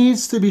that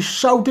needs to be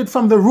shouted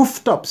from the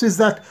rooftops is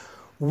that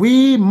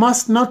we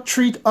must not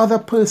treat other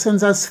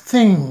persons as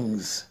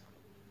things.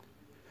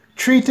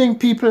 Treating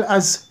people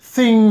as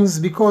things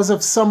because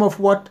of some of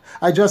what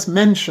I just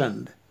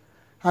mentioned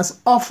has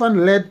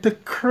often led to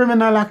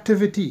criminal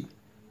activity.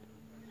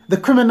 The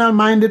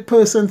criminal-minded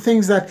person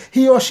thinks that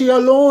he or she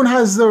alone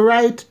has the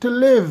right to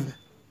live.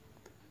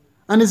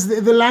 And it's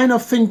the line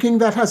of thinking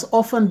that has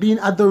often been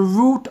at the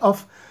root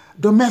of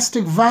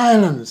domestic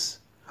violence,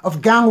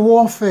 of gang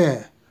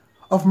warfare,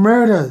 of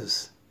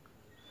murders.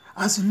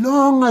 As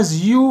long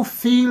as you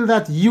feel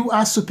that you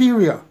are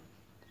superior,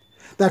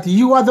 that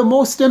you are the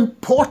most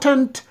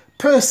important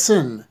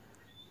person,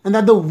 and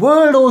that the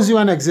world owes you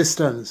an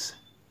existence,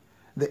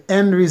 the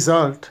end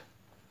result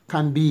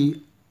can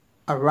be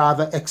a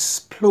rather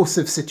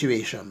explosive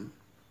situation.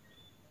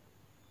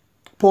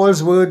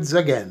 Paul's words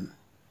again,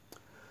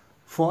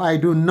 "For I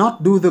do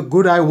not do the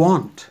good I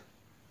want,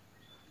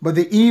 but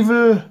the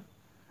evil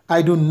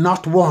I do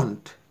not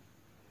want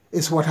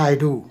is what I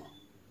do."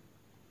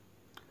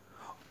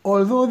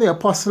 Although the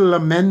apostle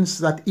laments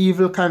that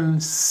evil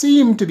can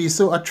seem to be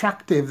so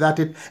attractive that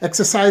it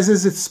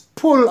exercises its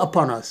pull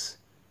upon us,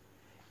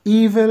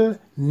 evil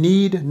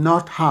need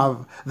not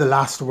have the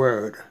last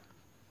word.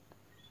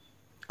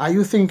 Are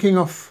you thinking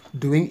of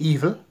doing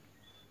evil?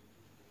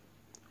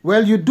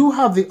 Well, you do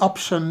have the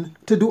option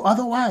to do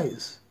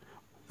otherwise.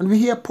 And we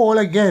hear Paul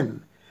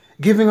again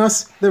giving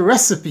us the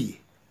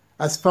recipe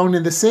as found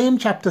in the same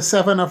chapter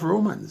 7 of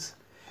Romans.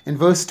 In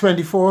verse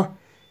 24,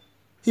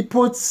 he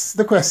puts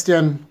the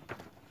question,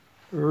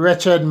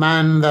 "Wretched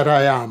man that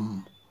I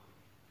am,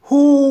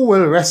 who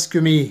will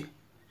rescue me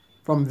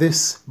from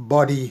this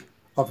body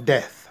of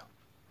death?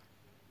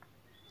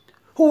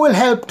 Who will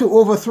help to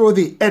overthrow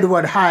the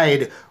Edward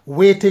Hyde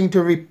waiting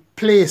to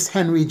replace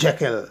Henry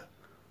Jekyll?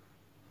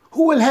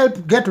 Who will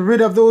help get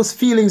rid of those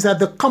feelings that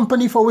the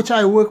company for which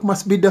I work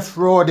must be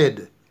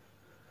defrauded,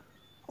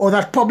 or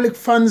that public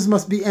funds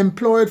must be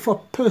employed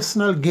for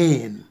personal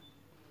gain?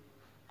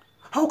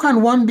 How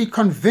can one be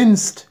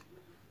convinced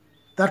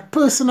that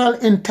personal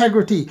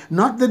integrity,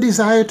 not the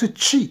desire to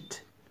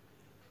cheat,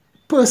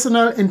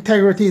 personal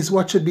integrity is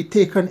what should be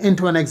taken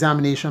into an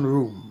examination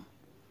room?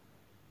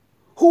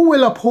 Who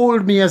will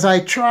uphold me as I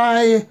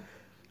try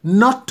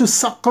not to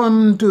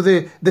succumb to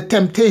the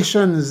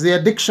temptations, the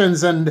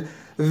addictions, and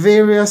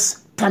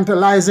various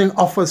tantalizing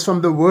offers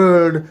from the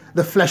world,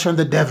 the flesh, and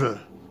the devil?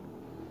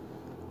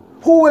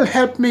 Who will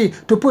help me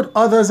to put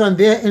others and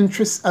their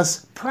interests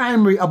as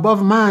primary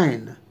above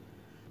mine,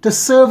 to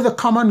serve the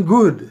common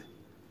good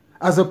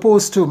as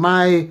opposed to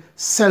my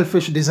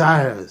selfish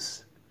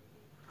desires?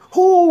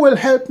 Who will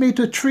help me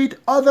to treat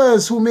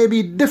others who may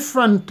be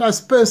different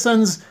as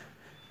persons,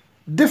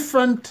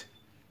 different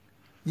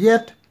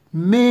yet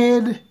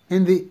made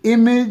in the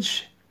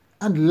image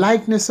and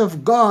likeness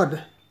of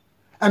God,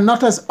 and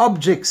not as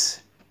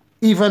objects,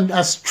 even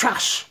as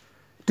trash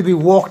to be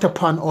walked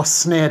upon or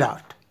snared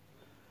at?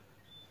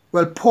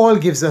 Well, Paul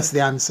gives us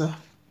the answer.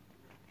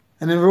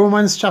 And in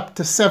Romans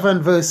chapter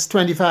 7, verse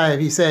 25,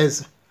 he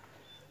says,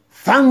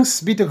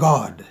 "Thanks be to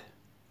God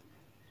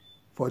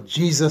for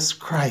Jesus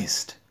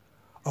Christ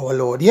our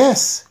Lord."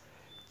 Yes,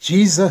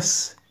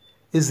 Jesus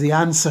is the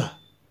answer.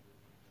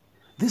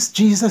 This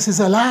Jesus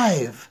is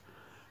alive,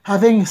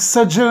 having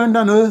sojourned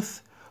on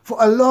earth for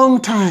a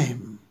long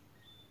time.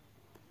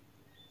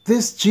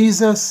 This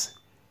Jesus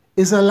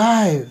is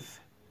alive,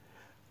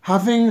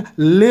 having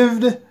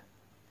lived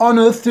on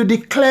earth to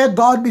declare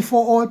God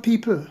before all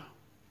people.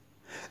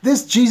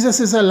 This Jesus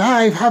is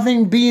alive,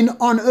 having been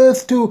on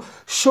earth to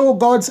show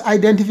God's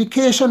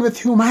identification with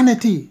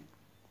humanity.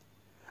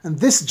 And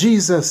this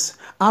Jesus,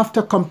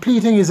 after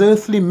completing his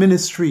earthly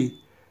ministry,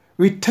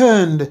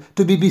 returned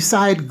to be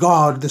beside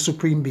God, the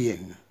Supreme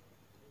Being.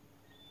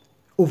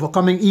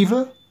 Overcoming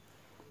evil,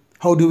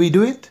 how do we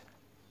do it?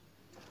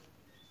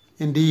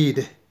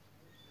 Indeed,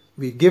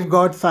 we give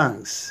God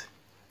thanks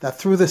that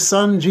through the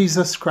Son,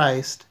 Jesus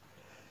Christ,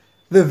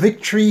 the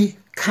victory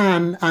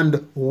can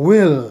and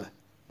will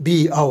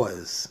be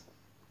ours.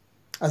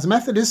 As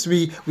Methodists,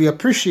 we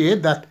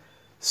appreciate that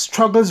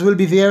struggles will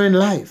be there in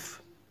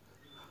life.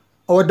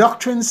 Our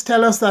doctrines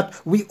tell us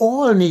that we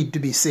all need to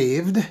be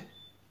saved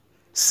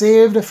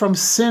from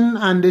sin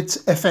and its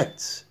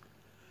effects.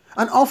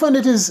 And often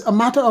it is a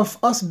matter of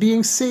us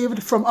being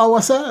saved from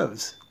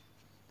ourselves.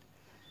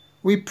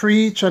 We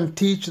preach and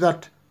teach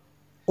that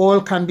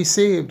all can be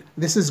saved.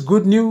 This is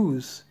good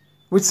news,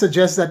 which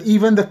suggests that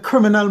even the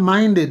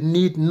criminal-minded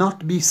need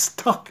not be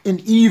stuck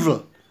in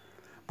evil,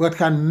 but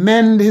can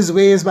mend his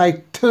ways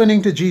by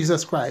turning to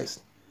Jesus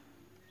Christ.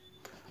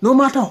 No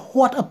matter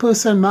what a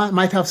person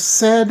might have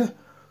said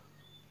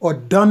or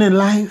done in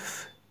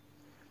life,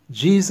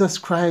 Jesus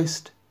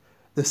Christ,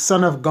 the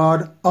Son of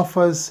God,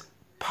 offers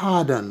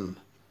pardon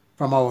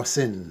from our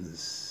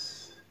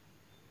sins.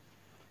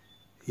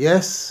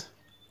 Yes,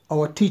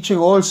 our teaching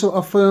also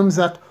affirms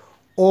that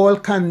all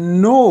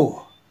can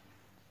know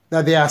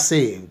that they are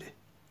saved.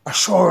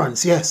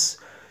 Assurance, yes.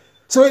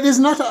 So it is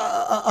not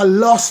a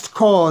lost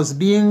cause,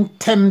 being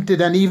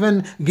tempted and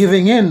even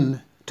giving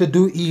in to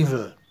do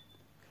evil.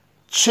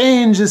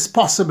 Change is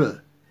possible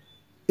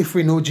if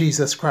we know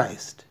Jesus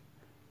Christ.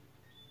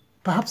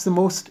 Perhaps the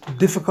most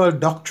difficult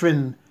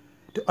doctrine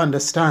to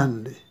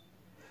understand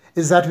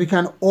is that we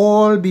can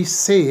all be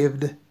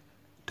saved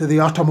to the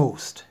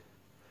uttermost.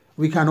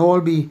 We can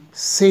all be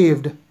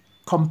saved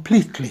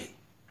completely.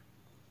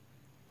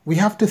 We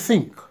have to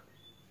think,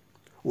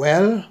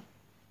 well,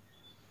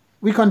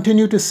 we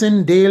continue to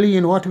sin daily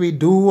in what we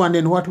do and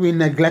in what we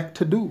neglect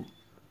to do.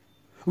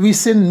 We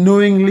sin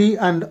knowingly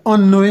and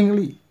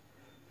unknowingly.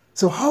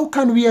 So how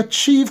can we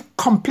achieve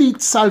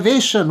complete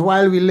salvation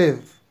while we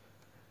live?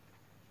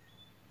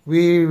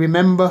 We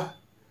remember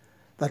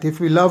that if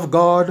we love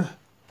God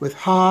with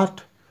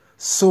heart,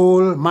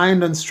 soul,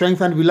 mind, and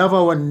strength, and we love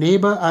our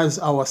neighbor as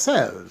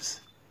ourselves,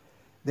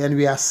 then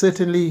we are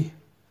certainly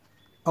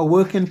a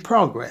work in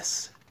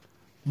progress,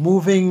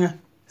 moving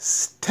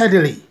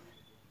steadily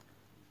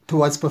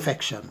towards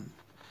perfection.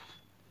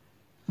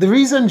 The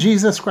reason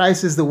Jesus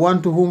Christ is the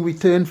one to whom we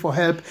turn for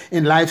help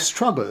in life's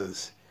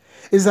struggles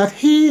is that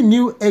he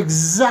knew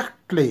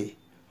exactly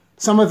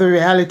some of the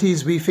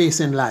realities we face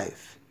in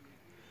life.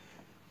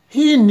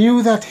 He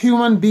knew that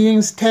human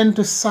beings tend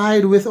to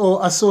side with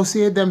or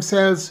associate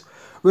themselves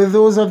with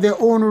those of their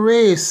own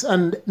race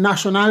and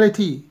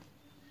nationality.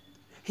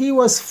 He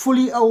was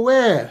fully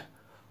aware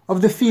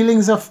of the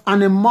feelings of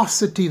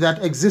animosity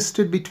that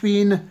existed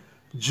between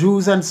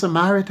Jews and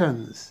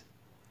Samaritans.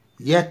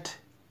 Yet,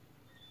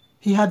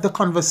 he had the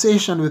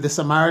conversation with the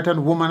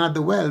Samaritan woman at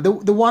the well,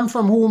 the one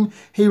from whom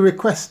he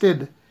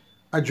requested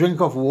a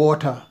drink of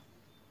water.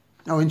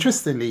 Now,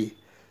 interestingly,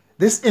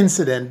 this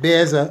incident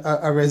bears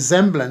a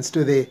resemblance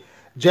to the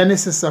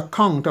Genesis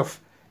account of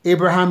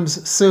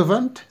Abraham's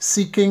servant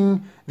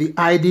seeking the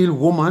ideal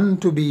woman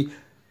to be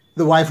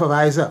the wife of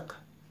Isaac.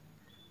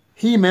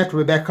 He met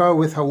Rebekah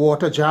with her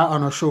water jar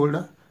on her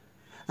shoulder,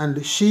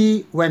 and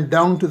she went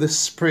down to the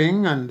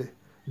spring and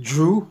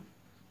drew,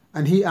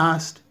 and he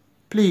asked,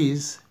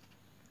 "Please,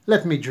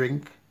 let me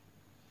drink."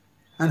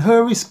 And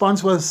her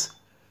response was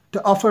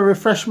to offer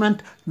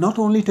refreshment not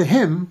only to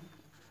him,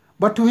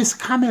 but to his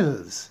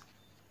camels.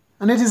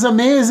 And it is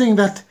amazing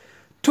that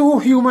two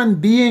human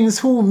beings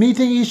who,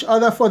 meeting each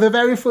other for the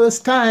very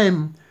first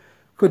time,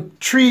 could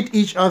treat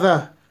each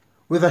other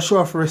with a show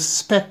of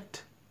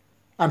respect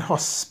and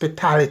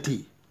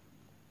hospitality.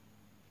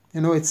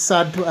 You know, it's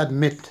sad to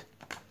admit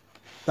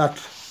that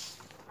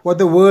what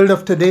the world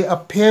of today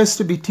appears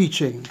to be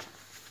teaching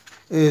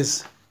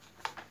is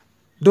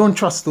don't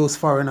trust those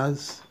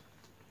foreigners.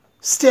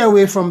 Stay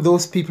away from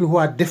those people who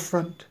are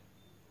different.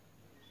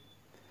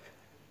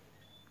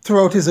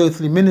 Throughout his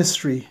earthly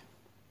ministry,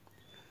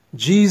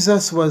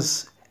 Jesus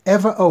was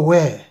ever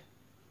aware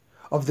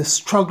of the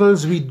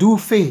struggles we do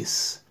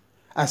face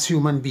as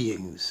human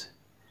beings.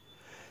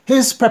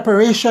 His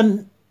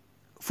preparation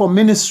for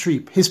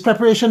ministry, his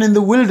preparation in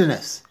the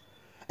wilderness,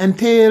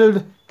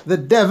 entailed the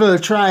devil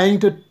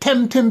trying to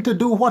tempt him to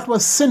do what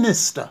was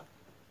sinister.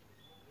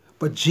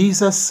 But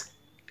Jesus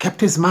kept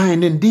his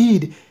mind.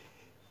 Indeed,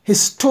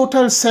 his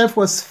total self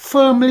was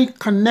firmly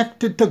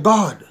connected to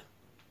God.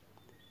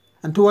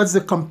 And towards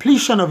the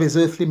completion of his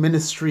earthly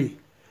ministry,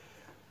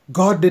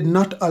 God did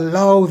not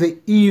allow the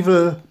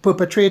evil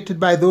perpetrated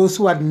by those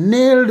who had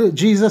nailed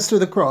Jesus to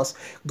the cross.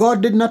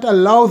 God did not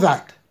allow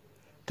that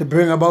to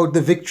bring about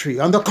the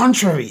victory. On the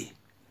contrary,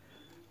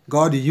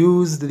 God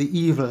used the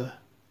evil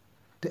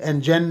to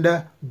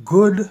engender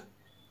good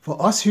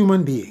for us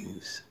human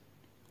beings.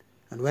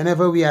 And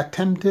whenever we are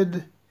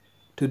tempted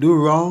to do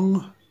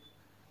wrong,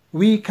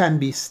 we can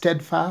be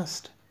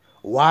steadfast,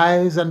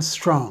 wise, and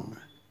strong,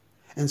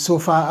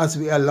 insofar as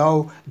we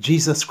allow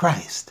Jesus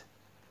Christ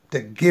to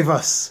give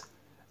us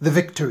the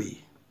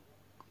victory.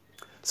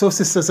 So,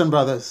 sisters and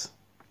brothers,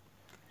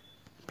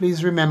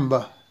 please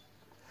remember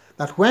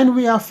that when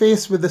we are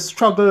faced with the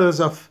struggles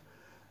of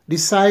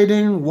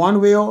deciding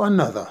one way or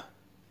another,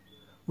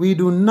 we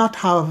do not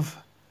have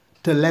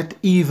to let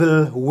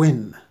evil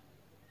win.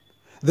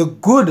 The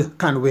good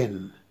can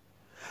win.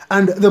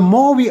 And the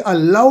more we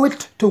allow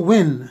it to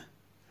win,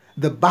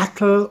 the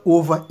battle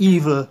over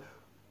evil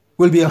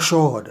will be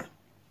assured.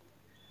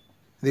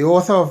 The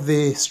author of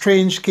The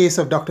Strange Case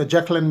of Dr.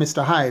 Jekyll and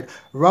Mr. Hyde,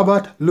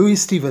 Robert Louis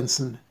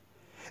Stevenson,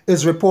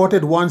 is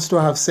reported once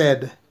to have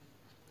said,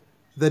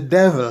 "The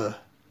devil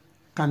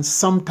can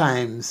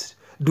sometimes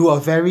do a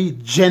very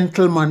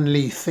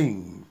gentlemanly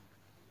thing."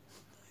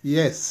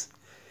 Yes,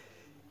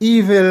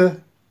 evil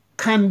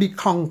can be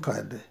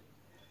conquered.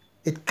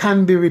 It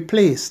can be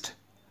replaced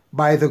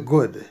by the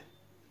good.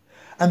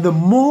 And the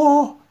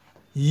more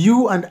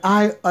you and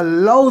I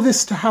allow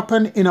this to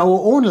happen in our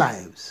own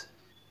lives,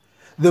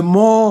 the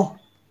more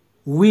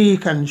we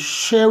can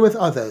share with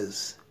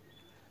others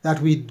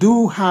that we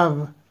do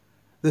have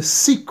the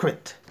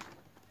secret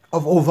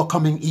of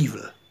overcoming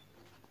evil.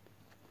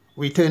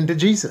 We turn to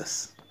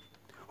Jesus,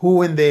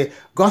 who in the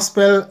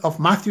Gospel of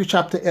Matthew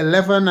chapter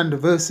 11 and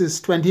verses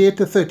 28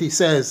 to 30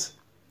 says,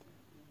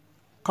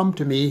 "Come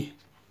to me,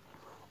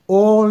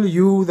 all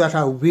you that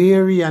are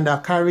weary and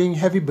are carrying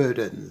heavy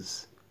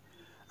burdens,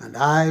 and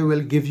I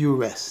will give you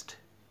rest.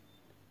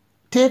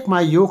 Take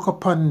my yoke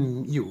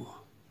upon you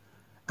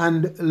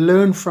and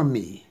learn from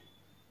me,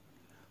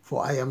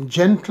 for I am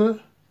gentle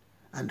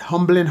and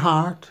humble in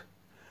heart,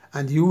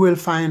 and you will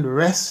find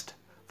rest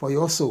for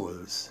your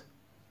souls.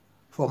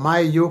 For my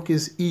yoke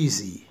is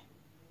easy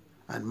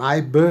and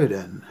my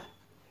burden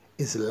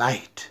is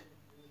light."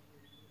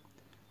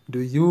 Do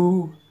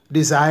you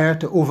desire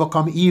to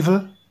overcome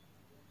evil?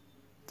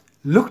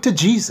 Look to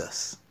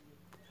Jesus,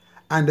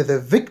 and the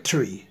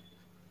victory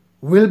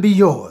will be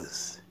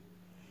yours,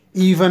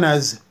 even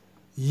as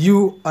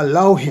you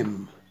allow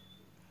him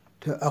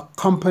to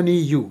accompany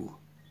you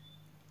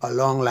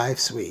along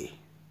life's way.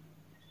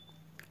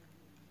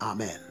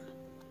 Amen.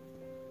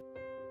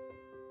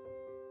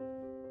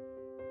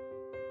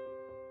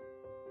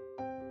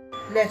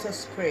 Let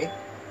us pray.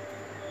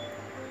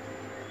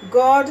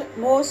 God,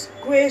 most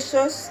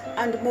gracious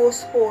and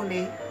most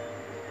holy,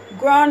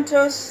 grant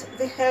us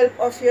the help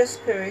of your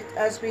Spirit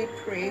as we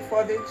pray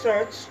for the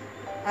church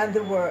and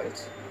the world.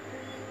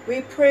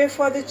 We pray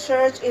for the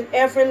church in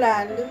every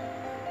land,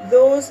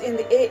 those in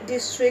the 8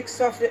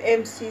 districts of the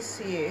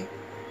MCCA,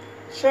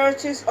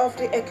 churches of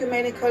the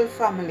ecumenical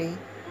family,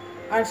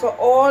 and for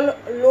all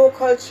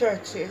local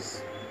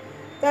churches,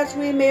 that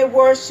we may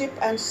worship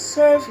and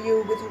serve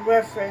you with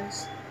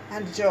reverence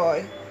and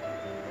joy.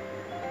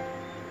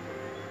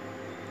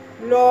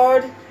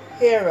 Lord,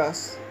 hear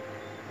us.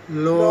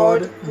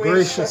 Lord,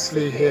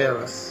 graciously hear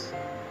us.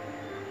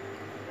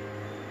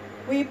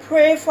 We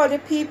pray for the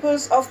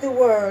peoples of the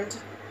world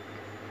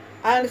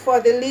and for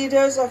the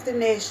leaders of the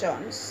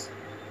nations,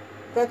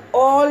 that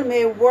all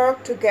may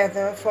work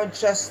together for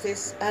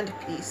justice and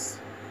peace.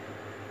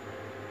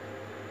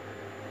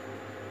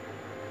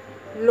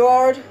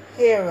 Lord,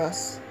 hear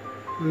us.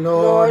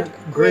 Lord,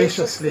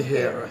 graciously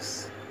hear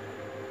us.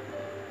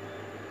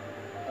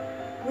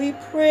 We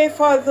pray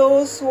for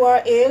those who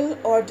are ill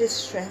or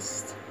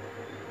distressed,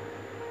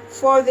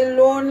 for the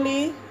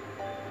lonely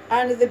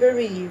and the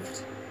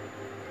bereaved,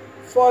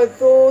 for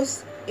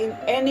those in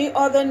any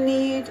other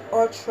need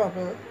or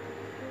trouble,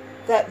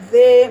 that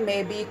they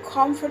may be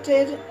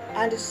comforted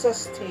and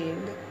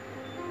sustained.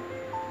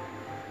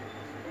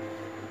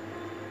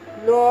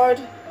 Lord,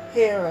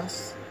 hear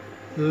us.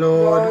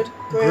 Lord,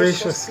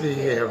 graciously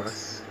hear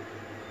us.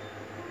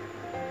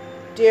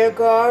 Dear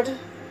God,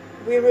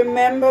 we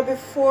remember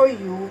before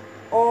you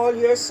all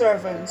your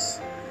servants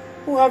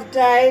who have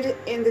died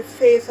in the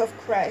faith of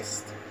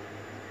Christ.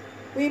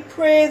 We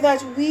pray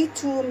that we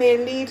too may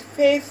lead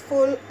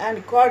faithful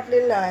and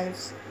godly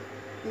lives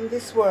in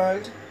this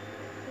world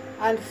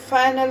and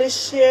finally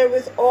share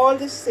with all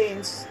the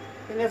saints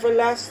in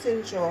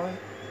everlasting joy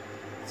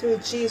through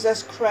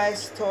Jesus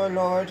Christ our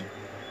Lord.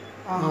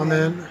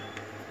 Amen.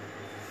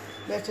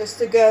 Let us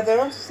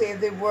together say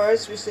the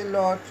words which the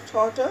Lord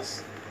taught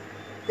us,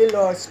 the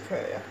Lord's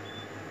Prayer.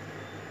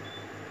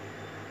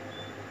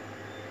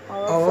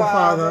 Our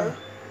Father,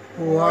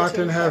 who art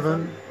in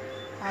heaven,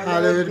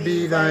 hallowed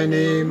be thy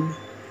name.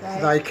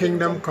 Thy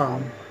kingdom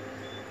come.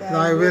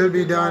 Thy will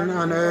be done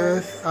on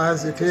earth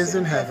as it is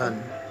in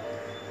heaven.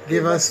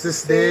 Give us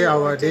this day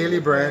our daily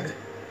bread,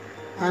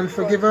 and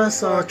forgive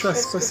us our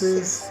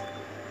trespasses,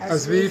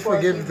 as we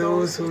forgive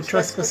those who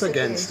trespass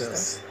against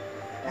us.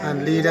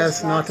 And lead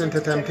us not into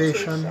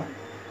temptation,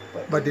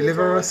 but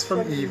deliver us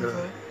from evil.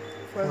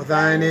 For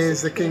thine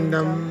is the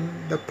kingdom,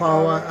 the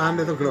power, and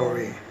the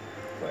glory,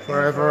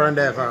 forever and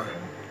ever.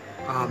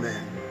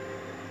 Amen.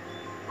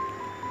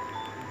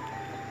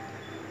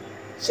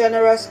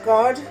 Generous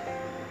God,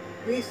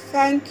 we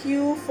thank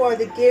you for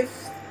the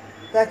gift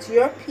that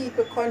your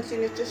people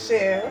continue to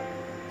share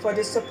for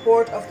the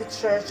support of the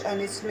church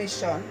and its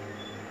mission.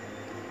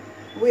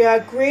 We are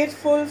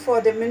grateful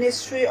for the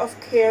ministry of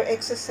care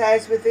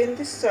exercised within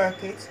the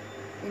circuit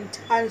in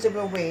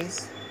tangible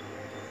ways.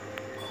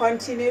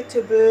 Continue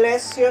to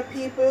bless your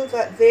people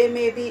that they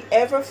may be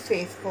ever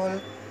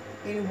faithful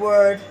in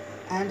word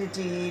and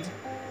deed.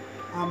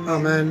 Amen.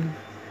 Amen.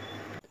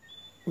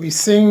 We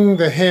sing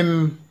the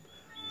hymn,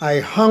 I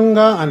hunger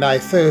and I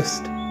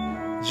thirst,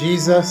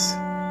 Jesus,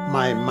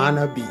 my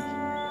manna be.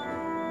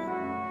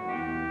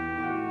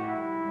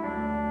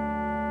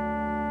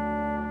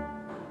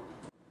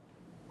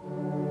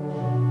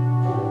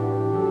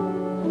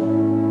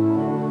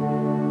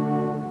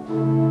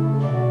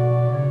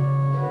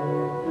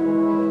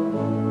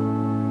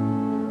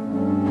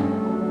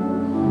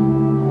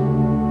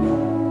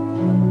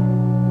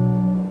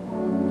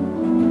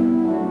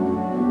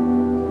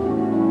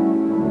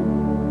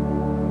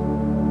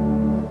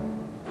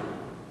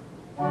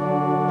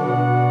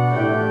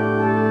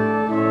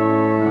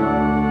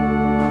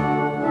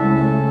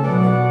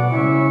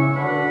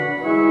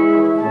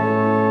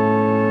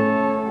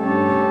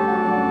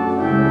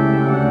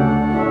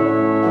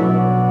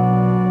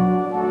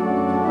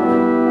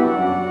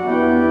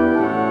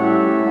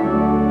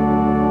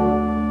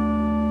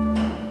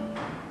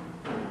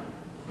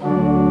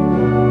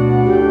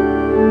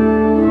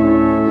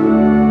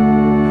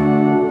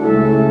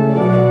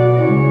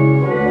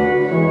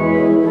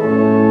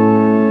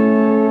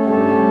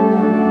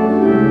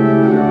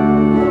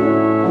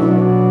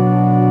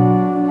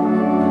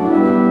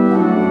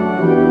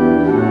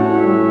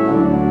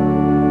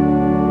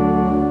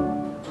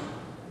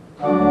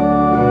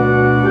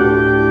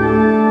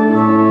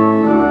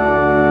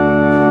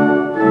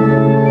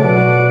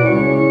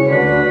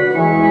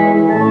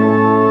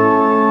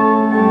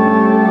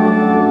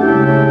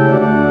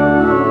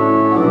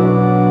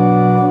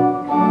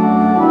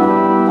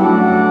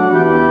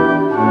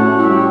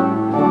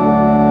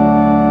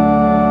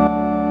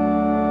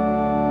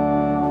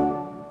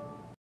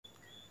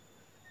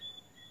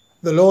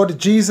 The Lord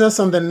Jesus,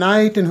 on the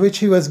night in which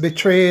he was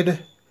betrayed,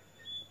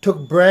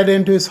 took bread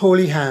into his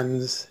holy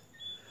hands,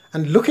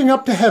 and looking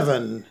up to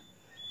heaven,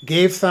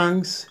 gave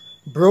thanks,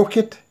 broke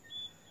it,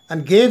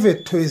 and gave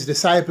it to his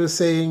disciples,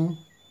 saying,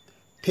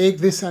 Take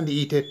this and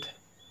eat it.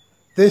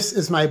 This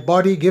is my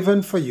body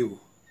given for you.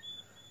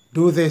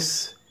 Do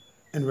this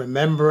in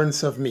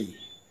remembrance of me.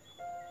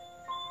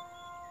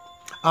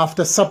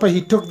 After supper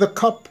he took the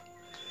cup,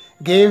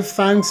 gave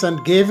thanks,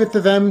 and gave it to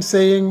them,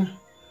 saying,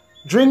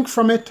 Drink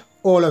from it,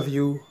 all of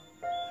you.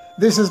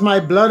 This is my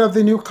blood of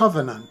the new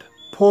covenant,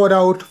 poured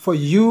out for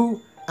you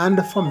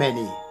and for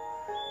many,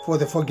 for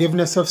the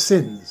forgiveness of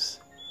sins.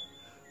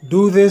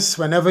 Do this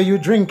whenever you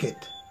drink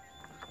it,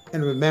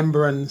 in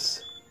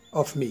remembrance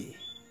of me.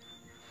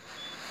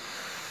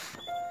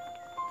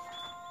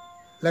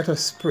 Let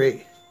us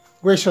pray.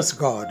 Gracious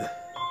God,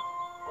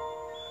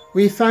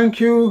 we thank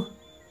you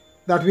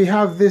that we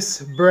have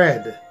this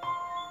bread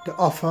to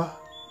offer.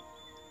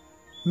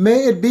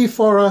 May it be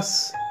for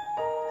us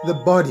the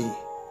body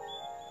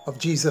of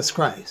Jesus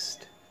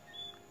Christ.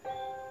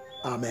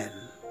 Amen.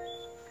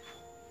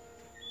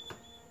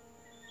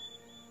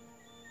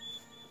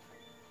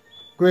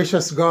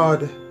 Gracious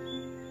God,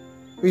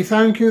 we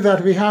thank you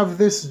that we have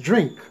this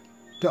drink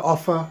to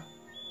offer.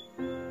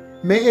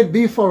 May it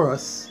be for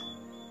us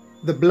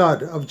the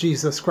blood of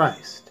Jesus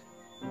Christ.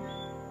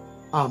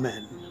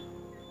 Amen.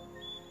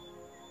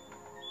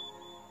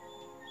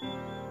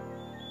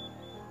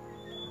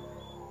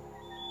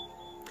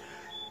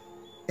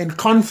 In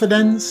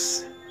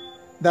confidence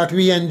that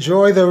we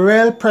enjoy the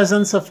real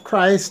presence of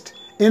Christ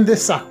in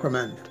this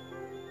sacrament,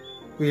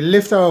 we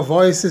lift our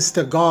voices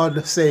to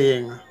God,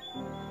 saying,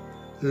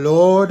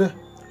 Lord,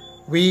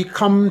 we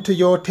come to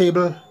your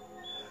table,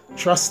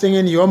 trusting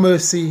in your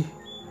mercy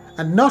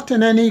and not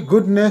in any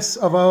goodness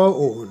of our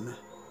own.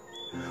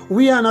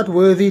 We are not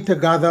worthy to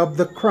gather up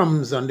the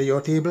crumbs under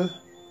your table,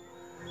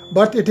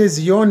 but it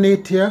is your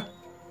nature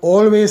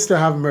always to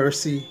have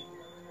mercy,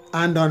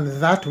 and on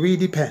that we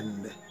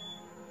depend.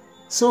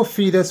 So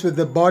feed us with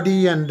the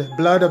body and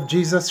blood of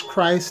Jesus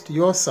Christ,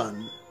 your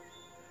Son,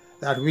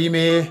 that we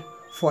may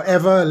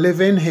forever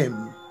live in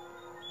him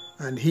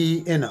and he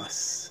in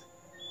us.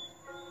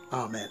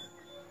 Amen.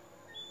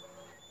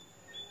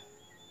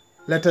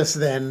 Let us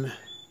then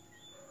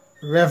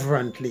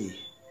reverently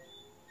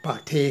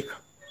partake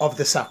of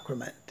the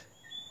sacrament.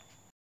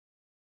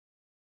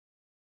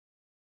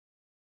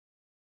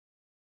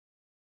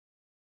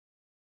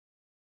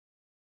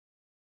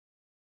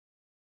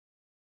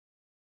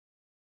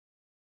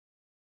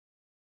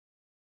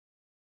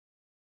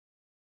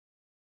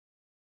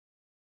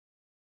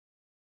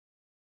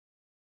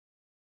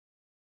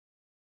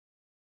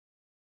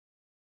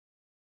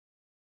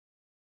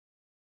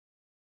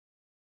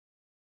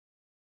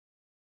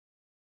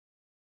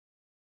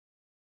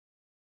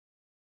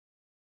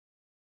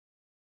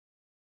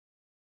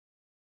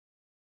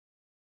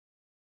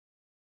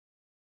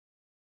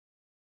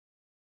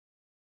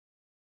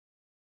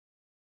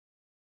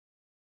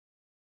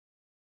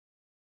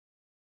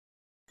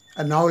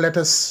 And now let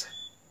us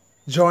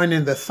join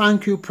in the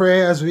thank you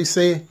prayer as we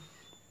say,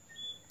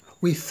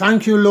 we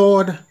thank you,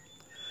 Lord,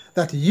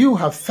 that you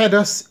have fed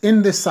us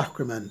in this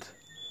sacrament,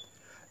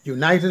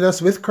 united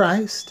us with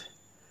Christ,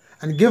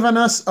 and given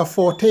us a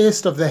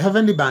foretaste of the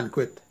heavenly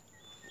banquet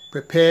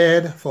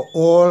prepared for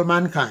all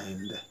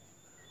mankind.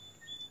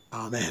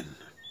 Amen.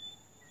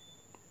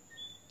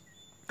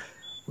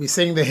 We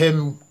sing the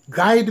hymn,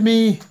 Guide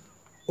Me,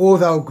 O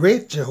thou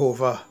great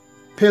Jehovah,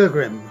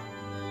 pilgrim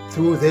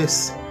through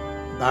this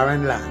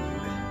barren land.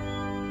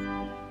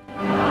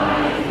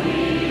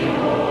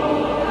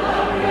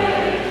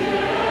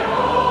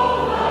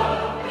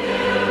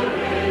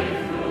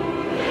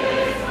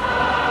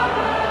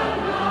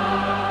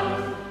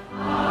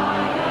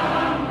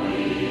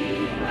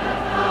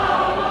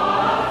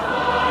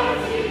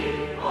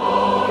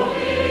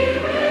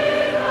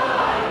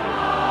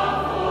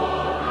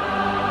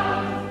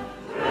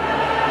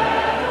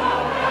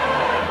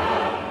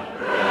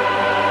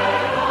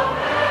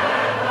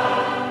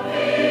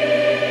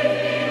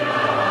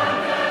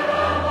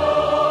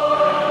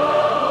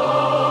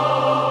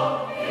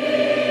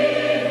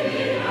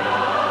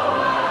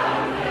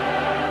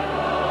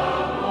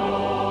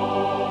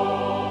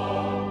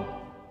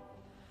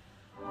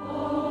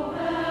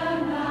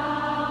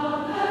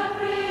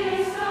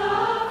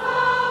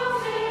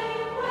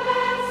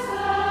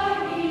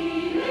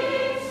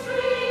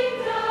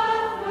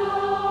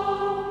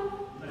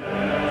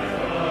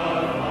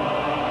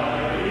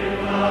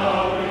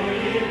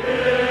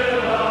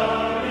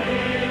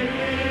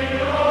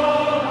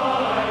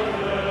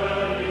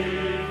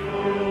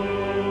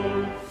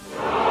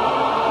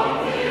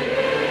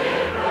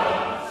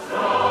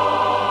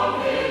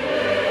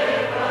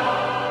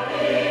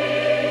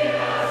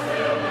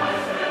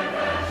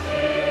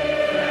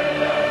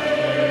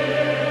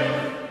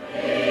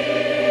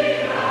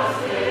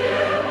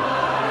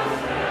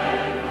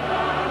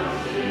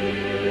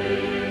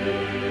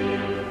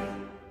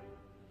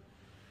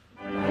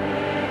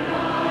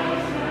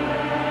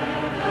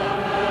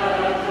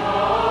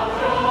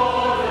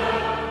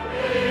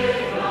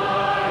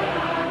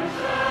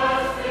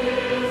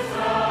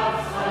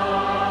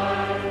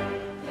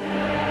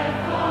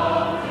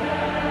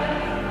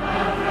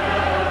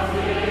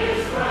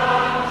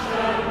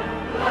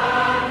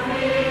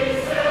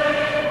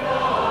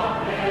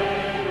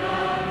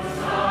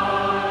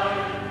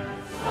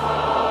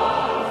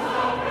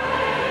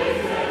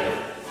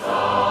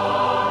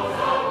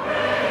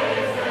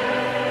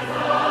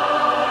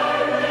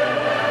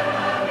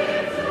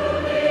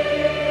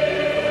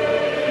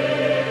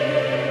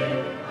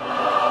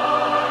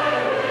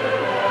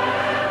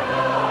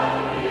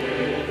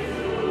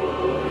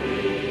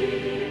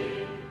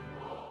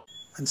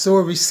 And so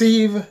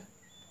receive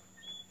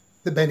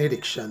the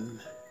benediction.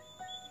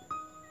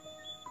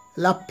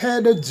 La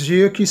paix de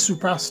Dieu qui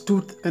surpasse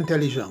toute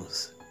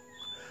intelligence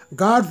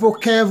garde vos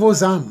cœurs,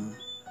 vos âmes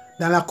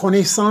dans la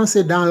connaissance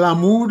et dans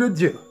l'amour de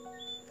Dieu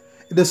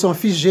et de son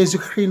Fils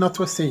Jésus-Christ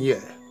notre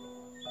Seigneur.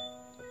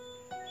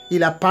 Y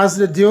la paz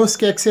de Dios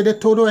que excede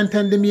todo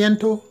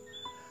entendimiento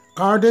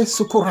guarde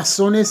sus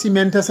corazones y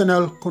mentes en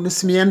el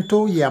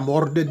conocimiento y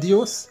amor de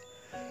Dios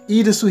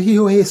y de su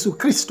Hijo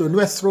Jesucristo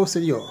nuestro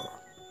Señor.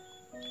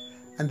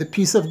 And the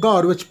peace of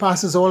God, which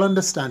passes all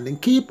understanding,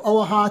 keep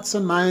our hearts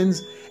and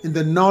minds in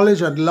the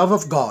knowledge and love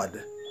of God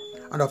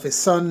and of his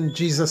Son,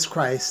 Jesus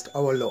Christ,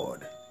 our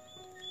Lord.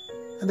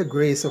 And the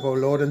grace of our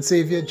Lord and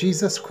Savior,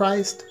 Jesus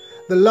Christ,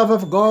 the love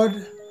of God,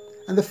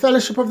 and the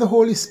fellowship of the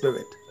Holy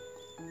Spirit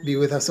be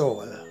with us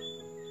all.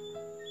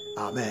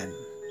 Amen.